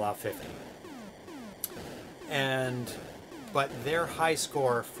blah blah blah 50. But their high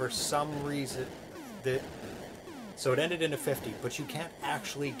score for some reason so it ended in a 50, but you can't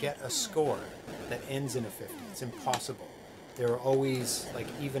actually get a score that ends in a 50. It's impossible. There are always like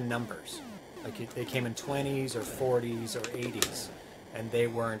even numbers. Like they came in 20s or 40s or 80s, and they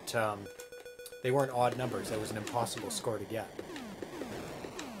weren't odd numbers. That was an impossible score to get.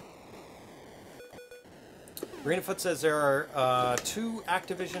 Arenafoot says there are 2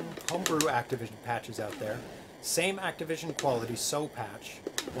 Activision, Homebrew Activision patches out there. Same Activision quality, so patch.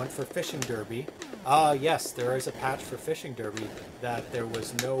 One for Fishing Derby. Yes, there is a patch for Fishing Derby that there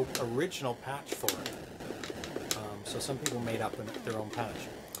was no original patch for. So some people made up their own patch.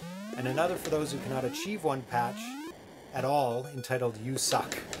 And another for those who cannot achieve one patch at all, entitled You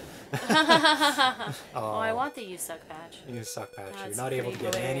Suck. Oh, I want the You Suck patch. You Suck patch. You're not able to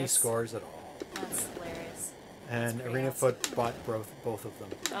get any scores at all. That's hilarious. And Arenafoot bought both of them.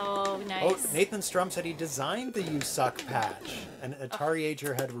 Oh, nice. Oh, Nathan Strum said he designed the You Suck patch. An Atari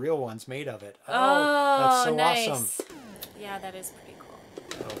Ager had real ones made of it. Oh, that's so nice. awesome. Yeah, that is pretty cool.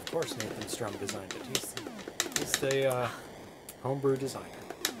 Oh, of course Nathan Strum designed it. He's the homebrew designer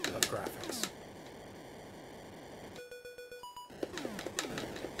of graphics.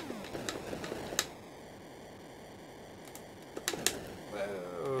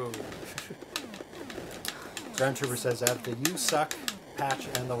 Whoa. Ground Trooper says, add the You Suck patch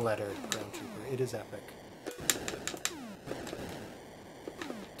and the letter, Ground Trooper. It is epic.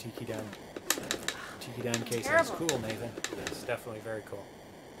 Tiki down case. That's cool, Nathan. It's definitely very cool.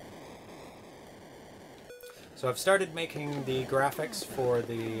 So I've started making the graphics for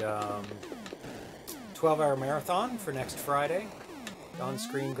the 12-hour marathon for next Friday.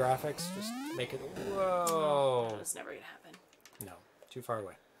 On-screen graphics, just make it, whoa. That was never going to happen. No, too far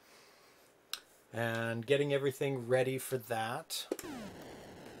away. And getting everything ready for that.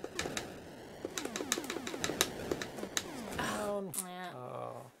 Yeah.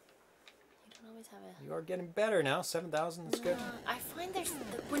 Oh. You don't always have a... You are getting better now. 7,000, that's good. I find there's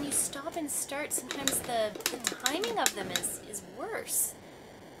when you stop and start, sometimes the timing of them is worse.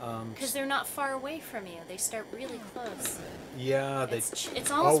 Because they're not far away from you. They start really close. Yeah, it's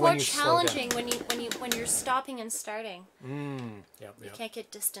almost more challenging when you're stopping and starting. Yep. You can't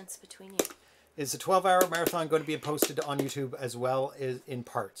get distance between you. Is the 12-hour marathon going to be posted on YouTube as well as in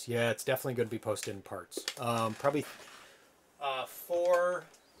parts? Yeah, it's definitely going to be posted in parts. Probably four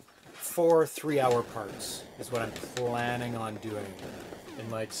 3-hour parts is what I'm planning on doing.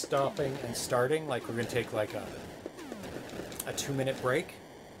 And like stopping and starting, like we're going to take like a 2-minute break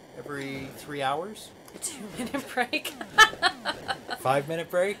every 3 hours. A 2-minute break? 5-minute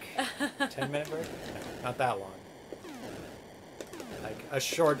break? 10-minute break? No, not that long. Like a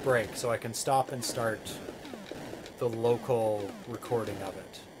short break so I can stop and start the local recording of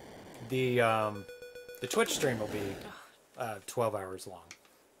it. The Twitch stream will be 12 hours long.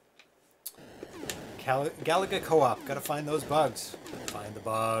 Galaga Co-op, gotta find those bugs. Find the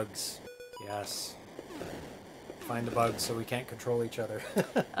bugs. Yes. Find the bugs so we can't control each other.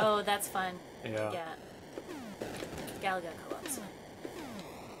 Oh, that's fun. Yeah. Yeah. Galaga co-op's fun.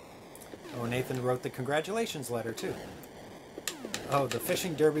 Oh, Nathan wrote the congratulations letter, too. Oh, the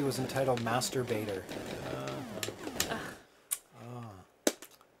fishing derby was entitled Masturbator.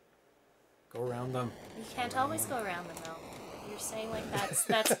 Go around them. You can't always go around them, though. You're saying like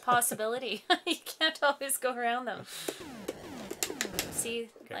that's a possibility. You can't always go around them. See,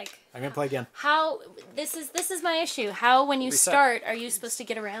 okay. like I'm gonna play again. How this is my issue. How when you Reset. start are you supposed to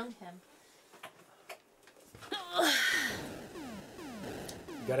get around him?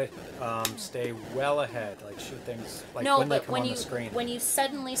 You gotta stay well ahead, like shoot things like no, when they but come when on you the screen. when you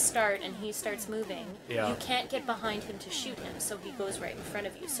suddenly start and he starts moving, Yeah. you can't get behind him to shoot him, so he goes right in front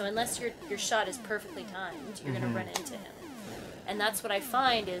of you. So unless your shot is perfectly timed, you're gonna run into him. And that's what I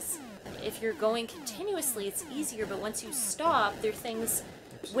find is if you're going continuously, it's easier. But once you stop, there are things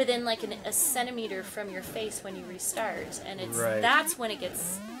within like a centimeter from your face when you restart, and it's Right. that's when it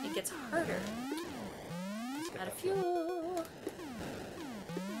gets harder. Out of fuel.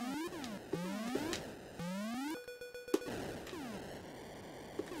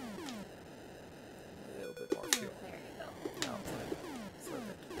 A little bit more fuel. There you go. No,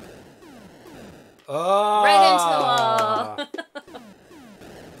 perfect. Oh! Right into the wall.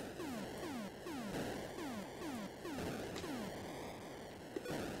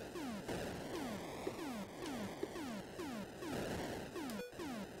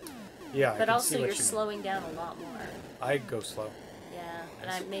 Yeah, But also you're slowing down a lot more. I go slow.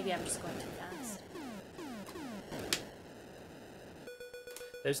 Yeah, and maybe I'm just going too fast.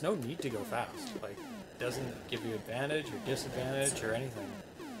 There's no need to go fast. Like, it doesn't give you advantage or disadvantage or anything.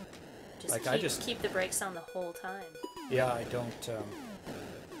 Just like keep, I just keep the brakes on the whole time. Yeah, I don't.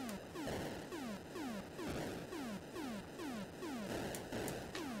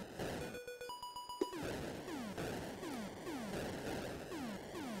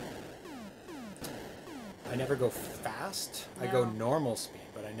 I never go fast. No. I go normal speed,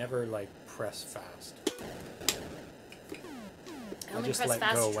 but I never like press fast. I only just press let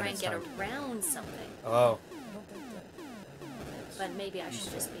fast go to try when and it's get time. around something. Oh. But maybe I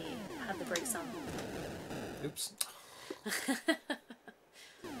should just have the brakes on. Oops.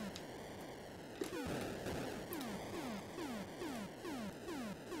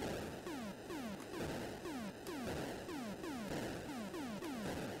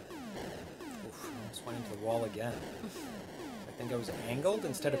 Almost went into the wall again. I think I was angled.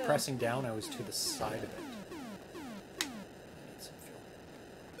 Instead of pressing down, I was to the side of it. I need some fuel.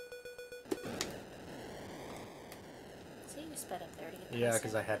 See, you sped up there to get. Yeah,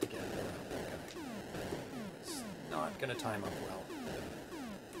 because I had to get around that guy. It's not gonna time up well.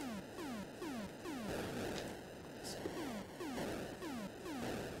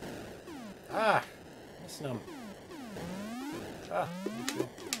 Ah, missing him. Ah, need fuel.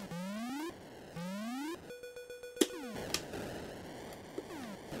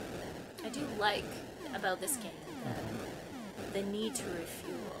 I do like about this game the need to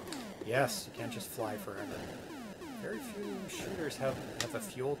refuel. Yes, you can't just fly forever. Very few shooters have a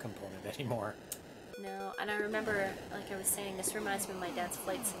fuel component anymore. No, and I remember, like I was saying, this reminds me of my dad's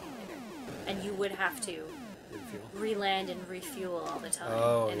flight simulator, and you would have to Fuel. re-land and refuel all the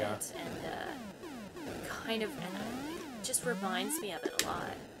time in it, and kind of, and it just reminds me of it a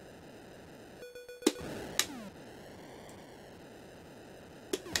lot.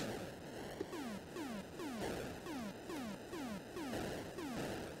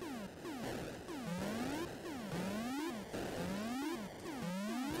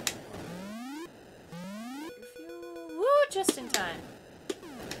 Woo! Just in time.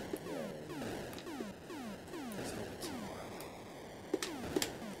 Let's go get some more.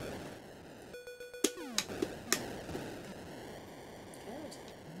 Good.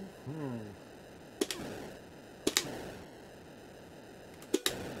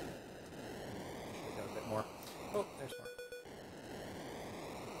 Should've got a bit more. Oh, there's more.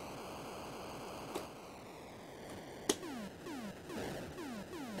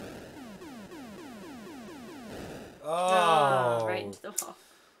 Oh! Right into the wall.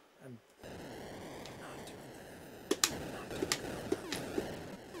 I'm not doing that.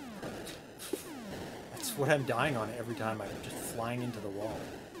 That's what I'm dying on every time. I'm just flying into the wall.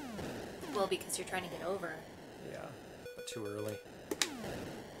 Well, because you're trying to get over. Yeah, but too early.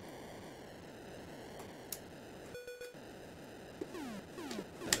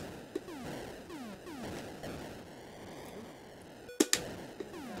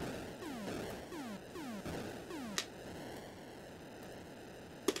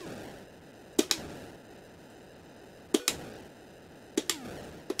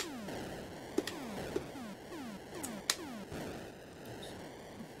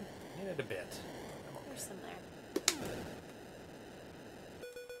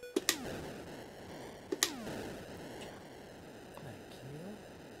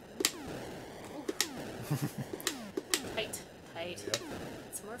 Tight. Yep.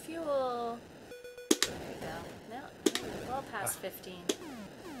 Some more fuel. There you go. No, well past 15.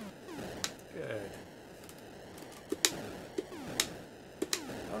 Good.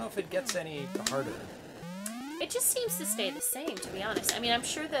 I don't know if it gets any harder. It just seems to stay the same, to be honest. I mean, I'm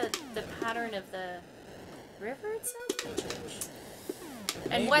sure the pattern of the river itself may change.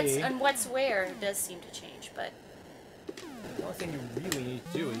 Maybe. And what's where does seem to change, but... The only thing you really need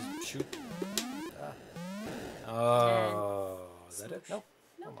to do is shoot... Oh, is that it? Nope.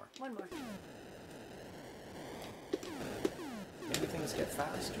 No, one more. Maybe things get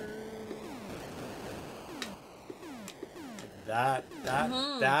faster. That.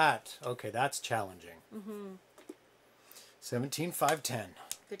 Okay, that's challenging. 17, 5, 10.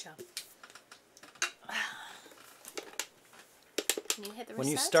 Good job. Can you hit the reset? When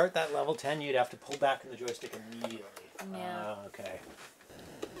you start that level 10, you'd have to pull back on the joystick immediately. Yeah. Okay.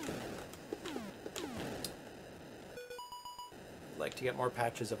 I'd like to get more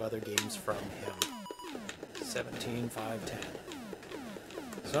patches of other games from him. 17, 5, 10.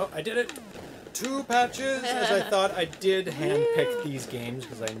 So, I did it. 2 patches, as I thought. I did handpick these games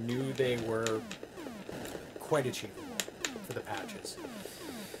because I knew they were quite achievable for the patches.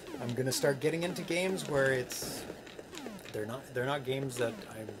 I'm gonna start getting into games where they're not games that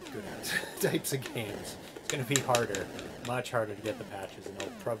I'm good at. Types of games. It's gonna be harder, much harder to get the patches, and I'll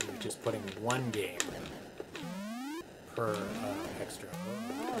probably just putting 1 game per extra.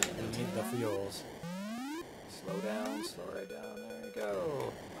 Oh, you need the fuels. Slow down, slow right down. There you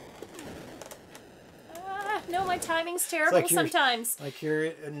go. No, my timing's terrible sometimes. Like you're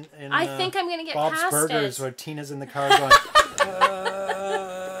in I think I'm gonna get Bob's past Burgers it. where Tina's in the car going,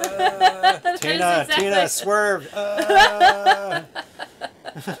 Tina, swerve.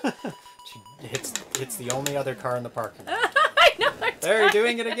 She hits the only other car in the parking lot. I know. There, you're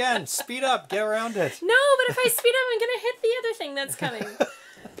doing it again. Speed up, get around it. No, but if I speed up, I'm gonna hit the other thing that's coming.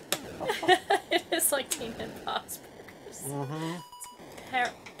 It is like Tina and Bob's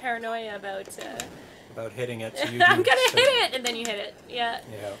Burgers. Paranoia about hitting it. So I'm gonna hit it, and then you hit it. Yeah.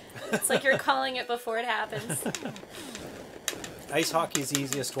 Yeah. It's like you're calling it before it happens. Ice hockey's the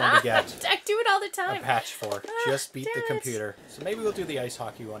easiest one to get. I do it all the time. A patch for. Just beat the damn it. computer. So maybe we'll do the ice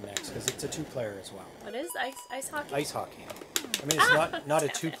hockey one next because it's a 2-player as well. What is ice hockey? Ice hockey. I mean, it's not a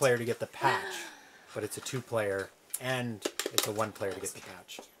 2-player to get the patch, but it's a 2-player and it's a 1-player to get the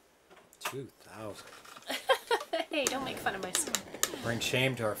patch. 2,000. Hey, don't make fun of my son. Bring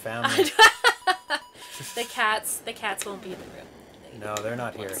shame to our family. The cats won't be in the room. No, they're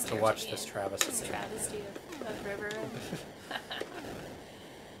not here to watch this travesty. This travesty of River.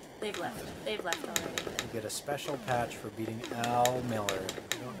 They've left already. You get a special patch for beating Al Miller.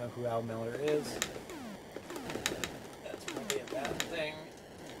 I don't know who Al Miller is. That's probably a bad thing.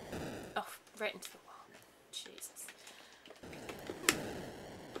 Oh, right into the wall. Jesus.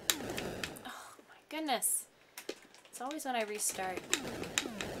 Oh my goodness. It's always when I restart.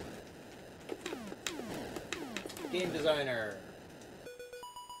 Game designer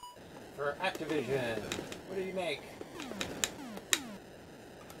for Activision. What do you make?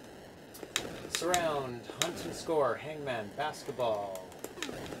 Surround, Hunt and Score, Hangman, Basketball,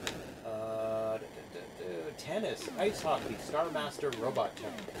 Tennis, Ice Hockey, Star Master, Robot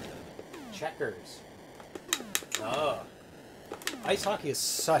Tank, Checkers. Oh. Ice Hockey is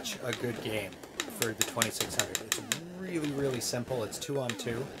such a good game for the 2600. It's really, really simple. It's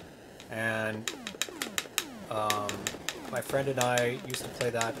 2-on-2. And my friend and I used to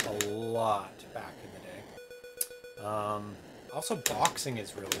play that a lot back in the day. Also, boxing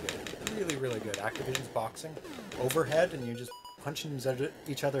is really good. Really, really good. Activision's boxing. Overhead, and you just punch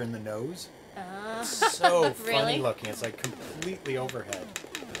each other in the nose. It's so funny really? looking. It's like completely overhead.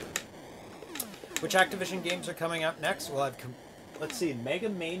 Which Activision games are coming up next? Well, let's see. Mega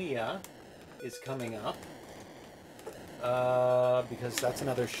Mania is coming up. Because that's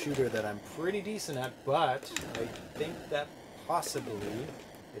another shooter that I'm pretty decent at, but I think that possibly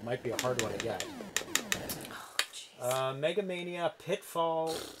it might be a hard one to get. Mega Mania,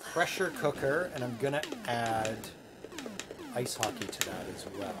 Pitfall, Pressure Cooker, and I'm gonna add Ice Hockey to that as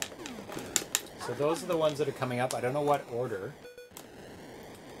well. So those are the ones that are coming up. I don't know what order.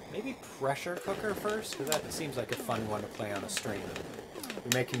 Maybe Pressure Cooker first, because that seems like a fun one to play on a stream.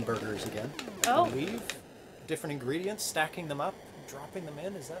 We're making burgers again, I believe. Different ingredients, stacking them up, dropping them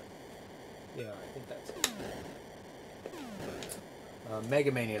in, is that? Yeah, I think that's it.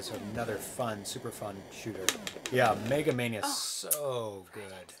 Mega Mania is another fun, super fun shooter. Yeah, Mega Mania is so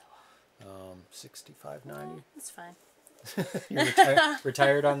good. 65.90. It's fine. You're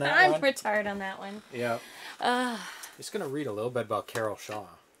retired on that one? I'm retired on that one. Yeah. Just going to read a little bit about Carol Shaw.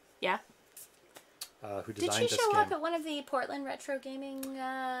 Yeah. who designed this game. Did she show up at one of the Portland retro gaming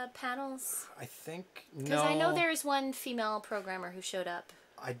panels? I think no. Because I know there's one female programmer who showed up.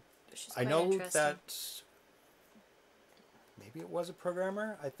 I know that maybe it was a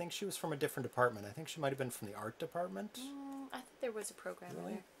programmer. I think she was from a different department. I think she might have been from the art department. I think there was a programmer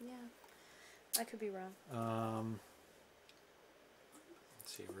there. Yeah, I could be wrong.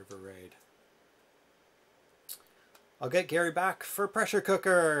 Let's see, River Raid. I'll get Gary back for Pressure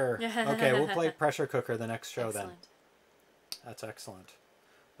Cooker. Okay, we'll play Pressure Cooker the next show then. That's excellent.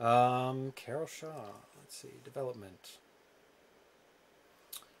 Carol Shaw. Let's see, development.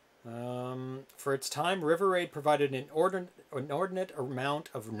 For its time, River Raid provided an inordinate amount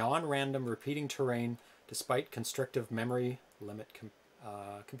of non-random repeating terrain despite constrictive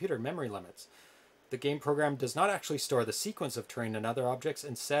computer memory limits. The game program does not actually store the sequence of terrain and other objects.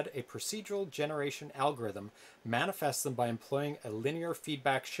 Instead, a procedural generation algorithm manifests them by employing a linear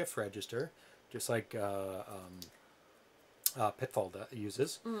feedback shift register, just like Pitfall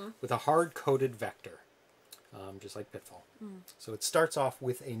uses, with a hard-coded vector, just like Pitfall. So it starts off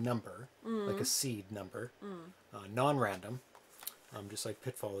with a number, like a seed number, non-random, just like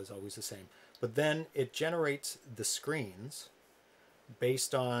Pitfall is always the same. But then it generates the screens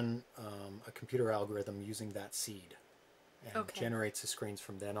based on a computer algorithm using that seed, and generates the screens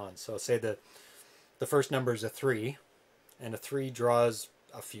from then on. So say the first number is a 3, and a 3 draws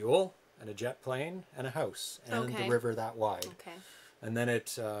a fuel and a jet plane and a house and the river that wide. And then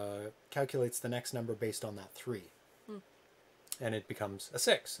it calculates the next number based on that 3. And it becomes a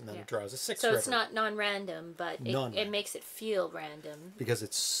 6, and then it draws a 6 river. So it's not non-random, but it makes it feel random. Because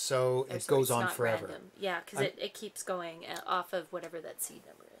it's it goes on forever. Random. Yeah, because it keeps going off of whatever that seed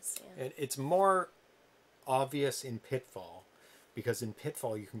number is. Yeah. It's more obvious in Pitfall, because in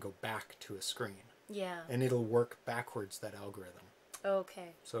Pitfall you can go back to a screen. Yeah. And it'll work backwards, that algorithm.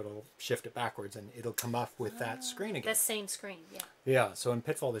 Okay. So it'll shift it backwards, and it'll come up with that screen again. The same screen, yeah. Yeah, so in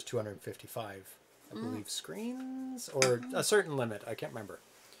Pitfall there's 255, I believe, screens, or a certain limit, I can't remember.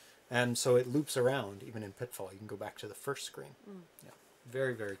 And so it loops around, even in Pitfall. You can go back to the first screen. Yeah,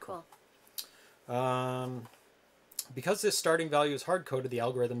 very, very cool. Because this starting value is hard-coded, the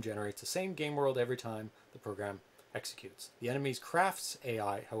algorithm generates the same game world every time the program executes. The enemy's crafts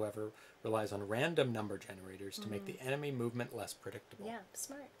AI, however, relies on random number generators to make the enemy movement less predictable. Yeah,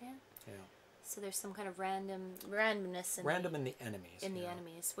 smart, yeah. Yeah. So there's some kind of randomness in the enemies. In the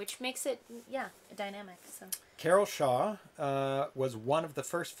enemies, which makes it, dynamic. So Carol Shaw was one of the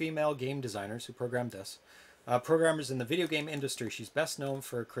first female game designers who programmed this. Programmers in the video game industry, she's best known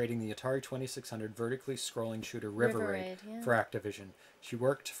for creating the Atari 2600 vertically scrolling shooter River Raid for Activision. She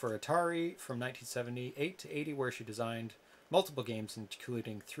worked for Atari from 1978 to 80, where she designed multiple games,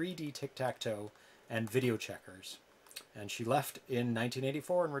 including 3D tic-tac-toe and video checkers. And she left in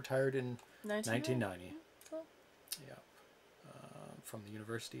 1984 and retired in 1990. Cool. Yeah. From the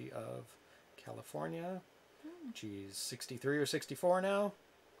University of California. She's 63 or 64 now.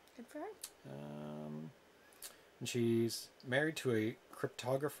 Good for her. And she's married to a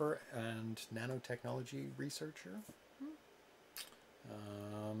cryptographer and nanotechnology researcher.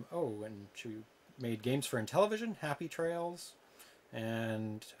 And she made games for Intellivision, Happy Trails,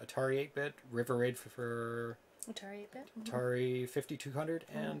 and Atari 8-bit, River Raid for Atari 8-bit? Atari 5200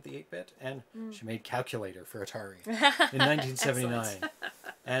 and the 8-bit, and she made Calculator for Atari in 1979.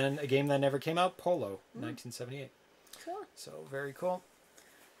 And a game that never came out, Polo, in 1978. Cool. So, very cool.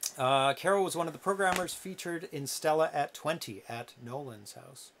 Carol was one of the programmers featured in Stella at 20 at Nolan's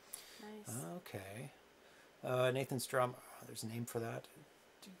house. Nice. Okay. Nathan's drum, there's a name for that.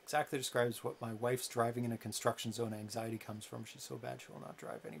 It exactly describes what my wife's driving in a construction zone anxiety comes from. She's so bad she will not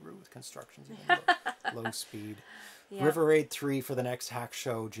drive any route with constructions, even low speed. Yep. River Raid 3 for the next hack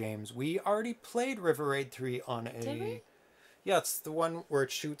show, James. We already played River Raid 3 on a... Did we? Yeah, it's the one where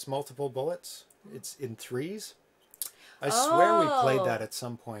it shoots multiple bullets. It's in threes. I swear we played that at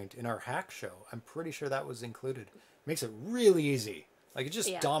some point in our hack show. I'm pretty sure that was included. Makes it really easy. Like, it just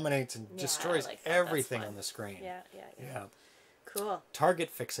dominates and destroys everything on the screen. Yeah. Cool. Target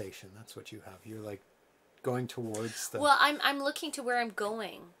fixation, that's what you have. You're like going towards the... Well, I'm looking to where I'm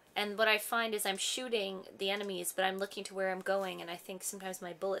going. And what I find is I'm shooting the enemies, but I'm looking to where I'm going, and I think sometimes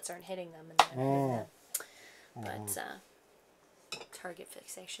my bullets aren't hitting them. And But target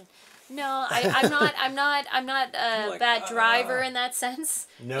fixation. No, I'm not a bad driver in that sense.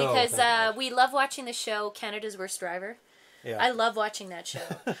 No, because we love watching the show Canada's Worst Driver. Yeah. I love watching that show.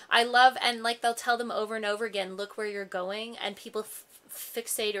 I love, and like they'll tell them over and over again, look where you're going, and people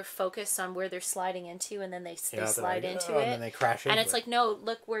fixate or focus on where they're sliding into, and then they slide into it, and then they crash into and it's like, no,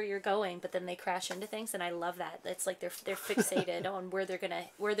 look where you're going, but then they crash into things, and I love that. It's like they're fixated on where they're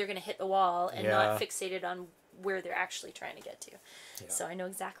gonna hit the wall, and not fixated on where they're actually trying to get to. Yeah. So I know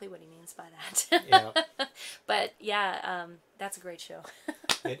exactly what he means by that. Yeah. But yeah, that's a great show.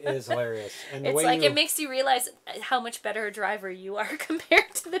 It is hilarious. And it's like it makes you realize how much better a driver you are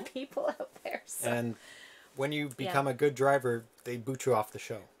compared to the people out there. So. And when you become a good driver, they boot you off the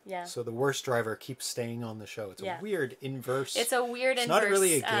show. Yeah. So the worst driver keeps staying on the show. It's a weird inverse. It's a weird it's inverse. It's not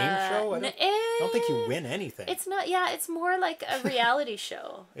really a game show. I don't think you win anything. It's not. Yeah, it's more like a reality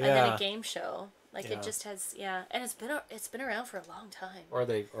show than a game show. Like it just has, and it's been around for a long time. Or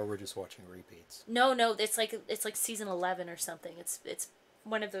we're just watching repeats. No, it's like season 11 or something. It's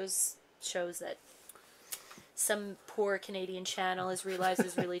one of those shows that some poor Canadian channel has realized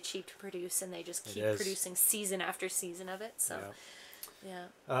is really cheap to produce, and they just keep producing season after season of it. So,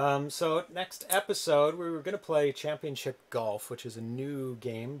 so next episode we were going to play Championship Golf, which is a new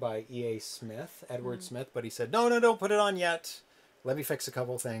game by E.A. Smith, Edward Smith, but he said, no, don't put it on yet. Let me fix a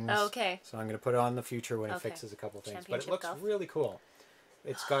couple things. Oh, okay. So I'm going to put it on in the future when he fixes a couple things. But it looks really cool.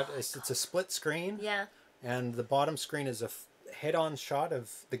 It's got it's a split screen. Yeah. And the bottom screen is a head-on shot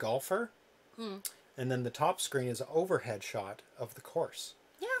of the golfer. And then the top screen is an overhead shot of the course.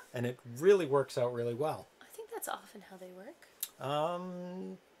 Yeah. And it really works out really well. I think that's often how they work.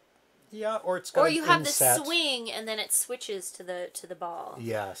 Yeah, or it's got you have the swing and then it switches to the ball.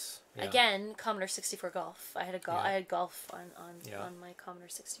 Yes. Yeah. Again, Commodore 64 Golf. I had golf on my Commodore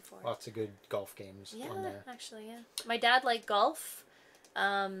 64. Lots of good golf games on there. Actually, my dad liked golf.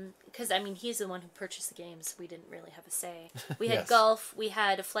 Because he's the one who purchased the games. We didn't really have a say. We had golf. We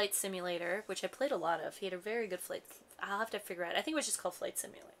had a flight simulator, which I played a lot of. He had a very good flight. I'll have to figure out. I think it was just called Flight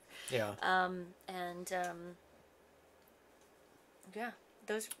Simulator. Yeah. Yeah.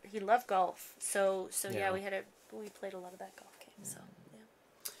 He loved golf. So we played a lot of that golf game. So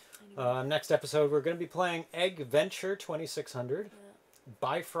yeah. Anyway. Next episode, we're going to be playing Egg Venture 2600,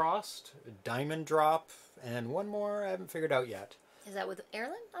 Bifrost, Diamond Drop, and one more I haven't figured out yet. Is that with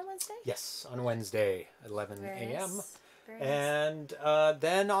Erlen on Wednesday? Yes, on Wednesday, 11 a.m. Nice. And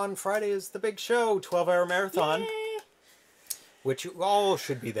then on Friday is the big show, 12-hour marathon, which you all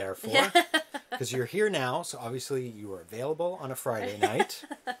should be there for. Because you're here now, so obviously you are available on a Friday night.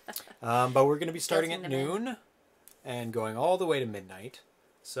 But we're going to be starting at noon and going all the way to midnight.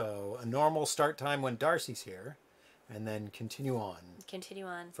 So a normal start time when Darcy's here, and then continue on.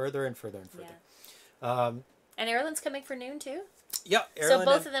 Further and further and further. Yeah. And Erlen's coming for noon too? Yeah. So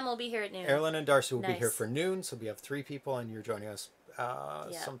both of them will be here at noon. Erlen and Darcy will be here for noon, so we have 3 people, and you're joining us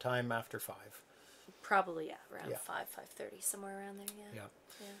sometime after 5. Probably, around 5:30, somewhere around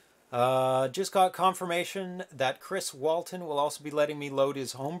there, just got confirmation that Chris Walton will also be letting me load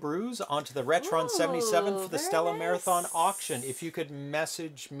his homebrews onto the Retron 77 for the Stella Marathon auction. If you could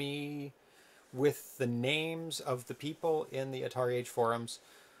message me with the names of the people in the Atari Age forums,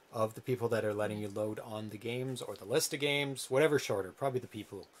 of the people that are letting you load on the games, or the list of games, whatever shorter. Probably the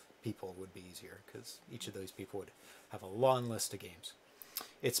people would be easier, because each of those people would have a long list of games.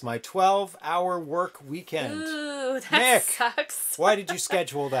 It's my 12-hour work weekend. Ooh, that Nick, sucks. Why did you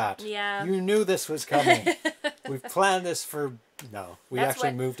schedule that? Yeah. You knew this was coming. We've planned this for... No, we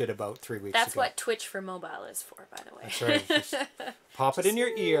actually moved it about 3 weeks ago. That's what Twitch for mobile is for, by the way. That's right. Just pop it in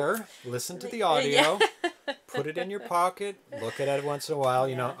your ear, listen to the audio, put it in your pocket, look at it once in a while,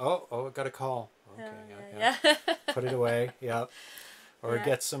 you know, I got a call. Okay, Put it away, Or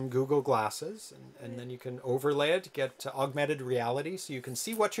get some Google glasses, and then you can overlay it, get augmented reality, so you can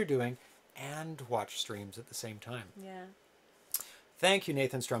see what you're doing and watch streams at the same time. Yeah. Thank you,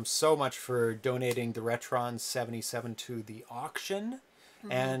 Nathan Strum, so much for donating the Retron 77 to the auction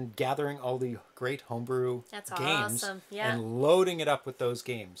and gathering all the great homebrew games and loading it up with those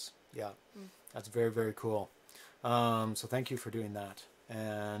games. Yeah, that's very, very cool. So thank you for doing that.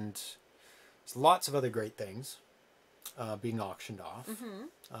 And there's lots of other great things being auctioned off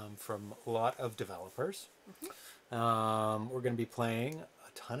from a lot of developers. We're going to be playing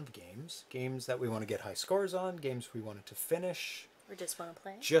a ton of games that we want to get high scores on, games we wanted to finish. Or just want to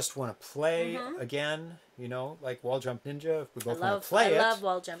play? Just want to play again, you know, like Wall Jump Ninja. If we both want to play it. I love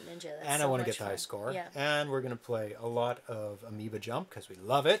Wall Jump Ninja. That's and so I want to much get the high score. Yeah. And we're going to play a lot of Amoeba Jump because we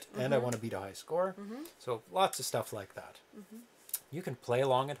love it. And I want to beat a high score. So lots of stuff like that. You can play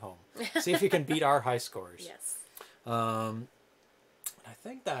along at home. See if you can beat our high scores. Yes. I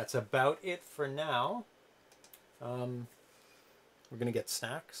think that's about it for now. We're going to get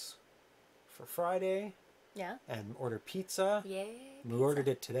snacks for Friday. Yeah. And order pizza. Yay. We ordered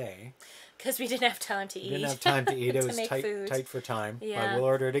it today. Because we didn't have time to eat. Didn't have time to eat. It was tight for time. Yeah. But we'll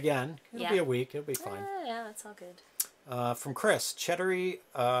order it again. It'll be a week. It'll be fine. Yeah, that's all good. From Chris, Cheddary,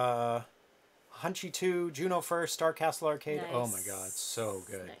 Hunchy 2, Juno First, Star Castle Arcade. Nice. Oh my god, so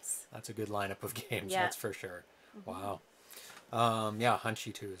good. Nice. That's a good lineup of games, that's for sure. Wow. Yeah,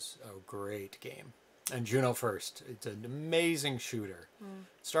 Hunchy 2 is a great game. And Juno First, it's an amazing shooter.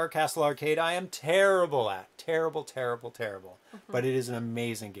 Star Castle Arcade, I am terrible at. Terrible. But it is an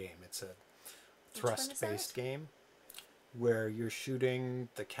amazing game. It's a thrust-based game where you're shooting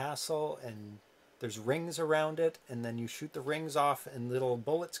the castle and there's rings around it, and then you shoot the rings off and little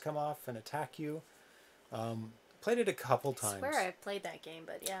bullets come off and attack you. Played it a couple times. I swear I played that game,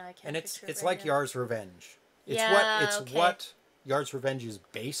 but yeah, I can't. And it's like Yar's Revenge. It's what Yar's Revenge is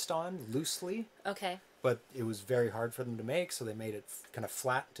based on loosely. Okay. But it was very hard for them to make, so they made it kind of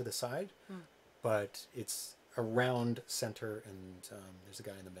flat to the side. But it's a round center, and there's a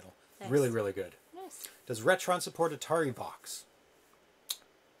guy in the middle. Nice. Really, really good. Nice. Does Retron support Atari Vox?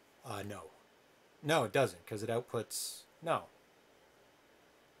 No. No, it doesn't, because it outputs... No.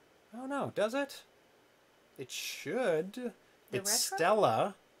 Oh, no. Does it? It should. It's Retron?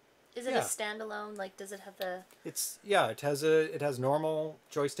 Stella. Is it a standalone? Like, does it have the... It has normal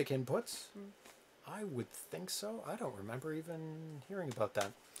joystick inputs. I would think so. I don't remember even hearing about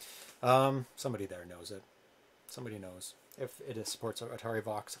that. Somebody there knows it. Somebody knows if it supports Atari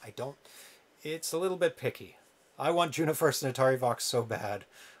Vox. I don't. It's a little bit picky. I want Juno First and Atari Vox so bad.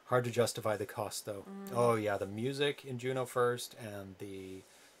 Hard to justify the cost, though. Oh, yeah, the music in Juno First and the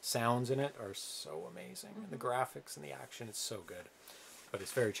sounds in it are so amazing. And the graphics and the action, it's so good. But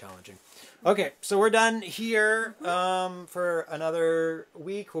it's very challenging. Okay, so we're done here for another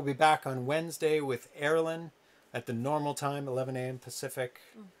week. We'll be back on Wednesday with Erlen at the normal time, 11 a.m. Pacific,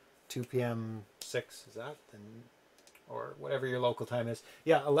 2 p.m. 6, is that? Or whatever your local time is.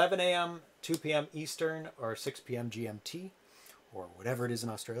 Yeah, 11 a.m., 2 p.m. Eastern, or 6 p.m. GMT, or whatever it is in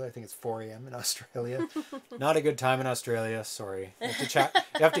Australia. I think it's 4 a.m. in Australia. Not a good time in Australia, sorry. You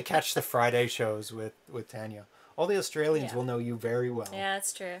have to catch the Friday shows with Tanya. All the Australians will know you very well. Yeah,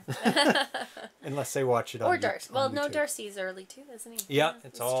 that's true. Unless they watch it on Darcy. Well, no, Darcy's early too, isn't he? Yeah,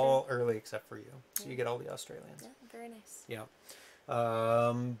 it's all true. Early except for you. So you get all the Australians. Yeah, very nice. Yeah.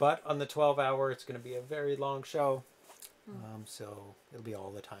 But on the 12-hour, it's going to be a very long show. So it'll be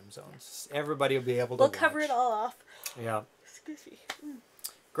all the time zones. Yeah. Everybody will be able to watch. We'll cover it all off. Yeah. Excuse me.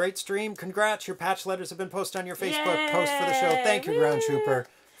 Great stream. Congrats. Your patch letters have been posted on your Facebook post for the show. Thank you, Ground Trooper.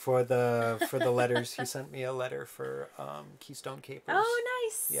 For the letters. He sent me a letter for Keystone Capers. Oh,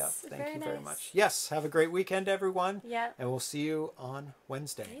 nice. Yeah, thank you very much. Yes, have a great weekend, everyone. Yeah. And we'll see you on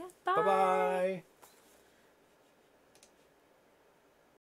Wednesday. Yeah, bye. Bye-bye.